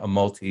became a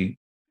multinational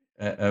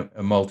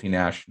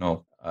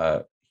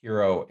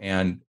hero.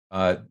 And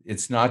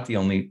it's not the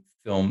only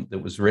film that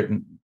was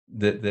written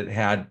that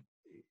had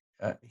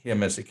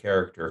him as a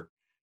character,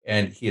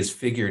 and he is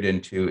figured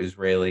into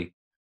Israeli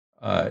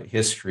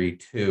history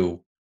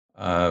too.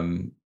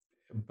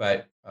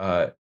 But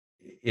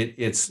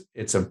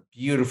it's a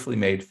beautifully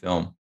made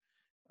film.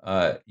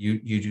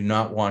 You do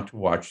not want to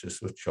watch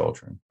this with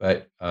children,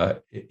 but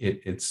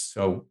it's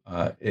so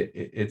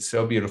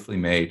beautifully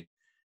made,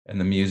 and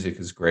the music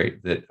is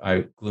great.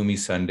 Gloomy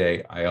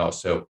Sunday, I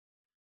also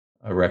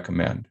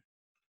recommend.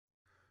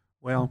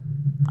 Well,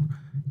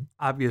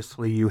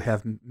 obviously you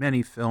have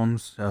many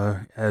films,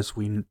 as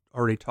we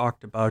already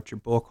talked about. Your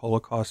book,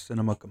 Holocaust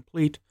Cinema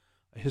Complete,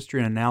 a history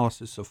and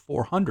analysis of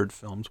 400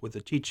 films with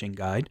a teaching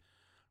guide,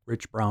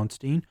 Rich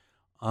Brownstein,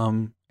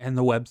 and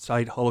the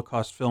website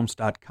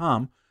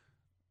holocaustfilms.com.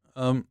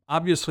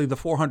 Obviously, the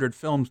 400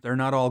 films, they're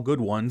not all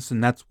good ones,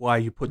 and that's why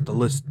you put the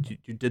list,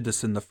 you did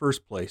this in the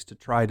first place, to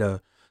try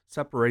to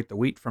separate the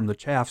wheat from the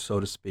chaff,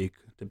 so to speak,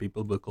 to be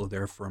biblical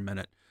there for a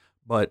minute.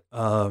 But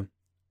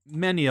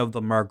many of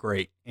them are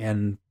great,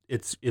 and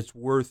it's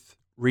worth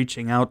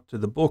reaching out to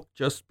the book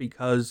just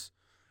because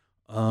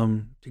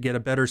to get a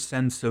better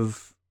sense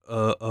of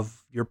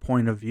your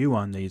point of view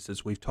on these,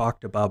 as we've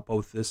talked about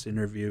both this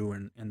interview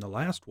and the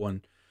last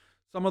one.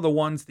 Some of the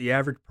ones the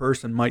average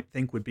person might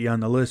think would be on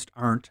the list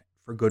aren't,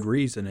 for good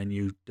reason, and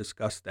you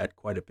discussed that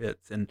quite a bit.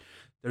 And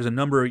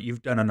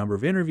you've done a number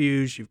of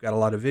interviews, you've got a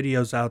lot of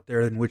videos out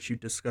there in which you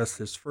discuss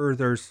this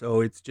further,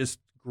 so it's just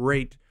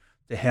great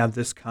to have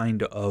this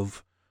kind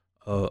of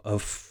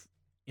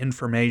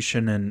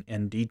information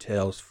and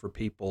details for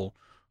people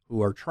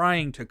who are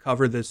trying to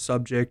cover this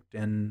subject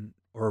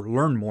or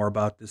learn more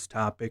about this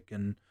topic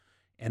and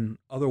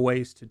other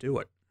ways to do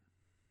it.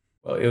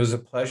 Well, it was a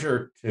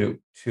pleasure to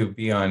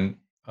be on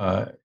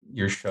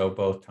your show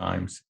both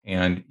times,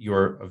 and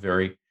you're a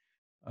very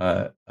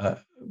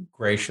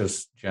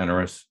gracious,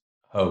 generous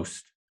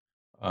host,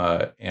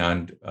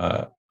 and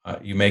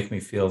you make me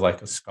feel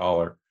like a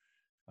scholar.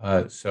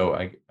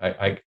 So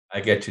I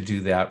get to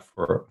do that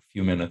for a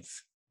few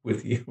minutes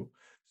with you.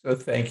 So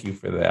thank you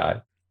for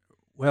that.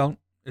 Well,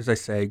 as I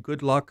say,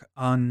 good luck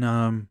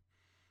on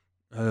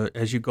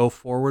as you go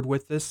forward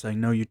with this. I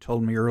know you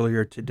told me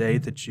earlier today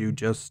that you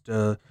just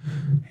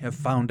have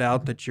found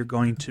out that you're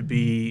going to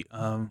be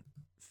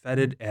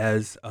feted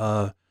as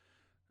by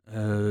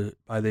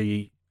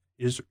the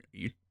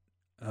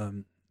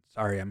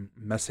sorry, I'm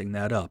messing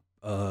that up.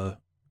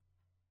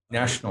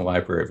 National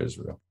Library of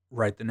Israel.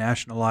 Right, the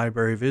National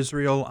Library of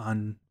Israel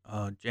on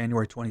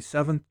January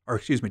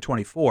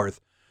 24th.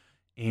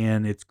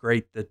 And it's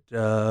great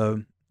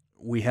that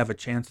we have a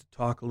chance to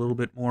talk a little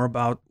bit more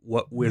about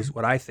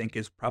what I think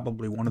is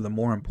probably one of the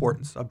more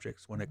important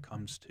subjects when it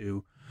comes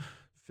to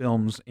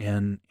films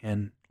and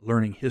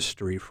learning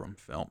history from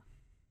film.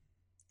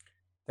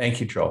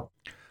 Thank you, Joel.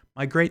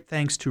 My great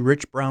thanks to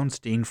Rich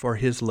Brownstein for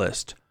his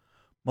list.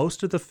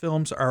 Most of the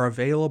films are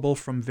available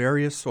from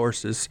various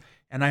sources,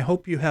 and I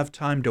hope you have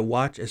time to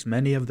watch as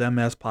many of them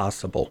as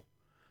possible.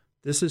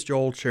 This is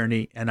Joel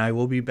Cherney, and I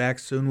will be back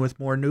soon with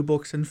more New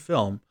Books in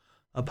Film,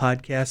 a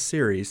podcast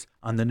series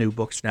on the New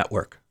Books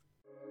Network.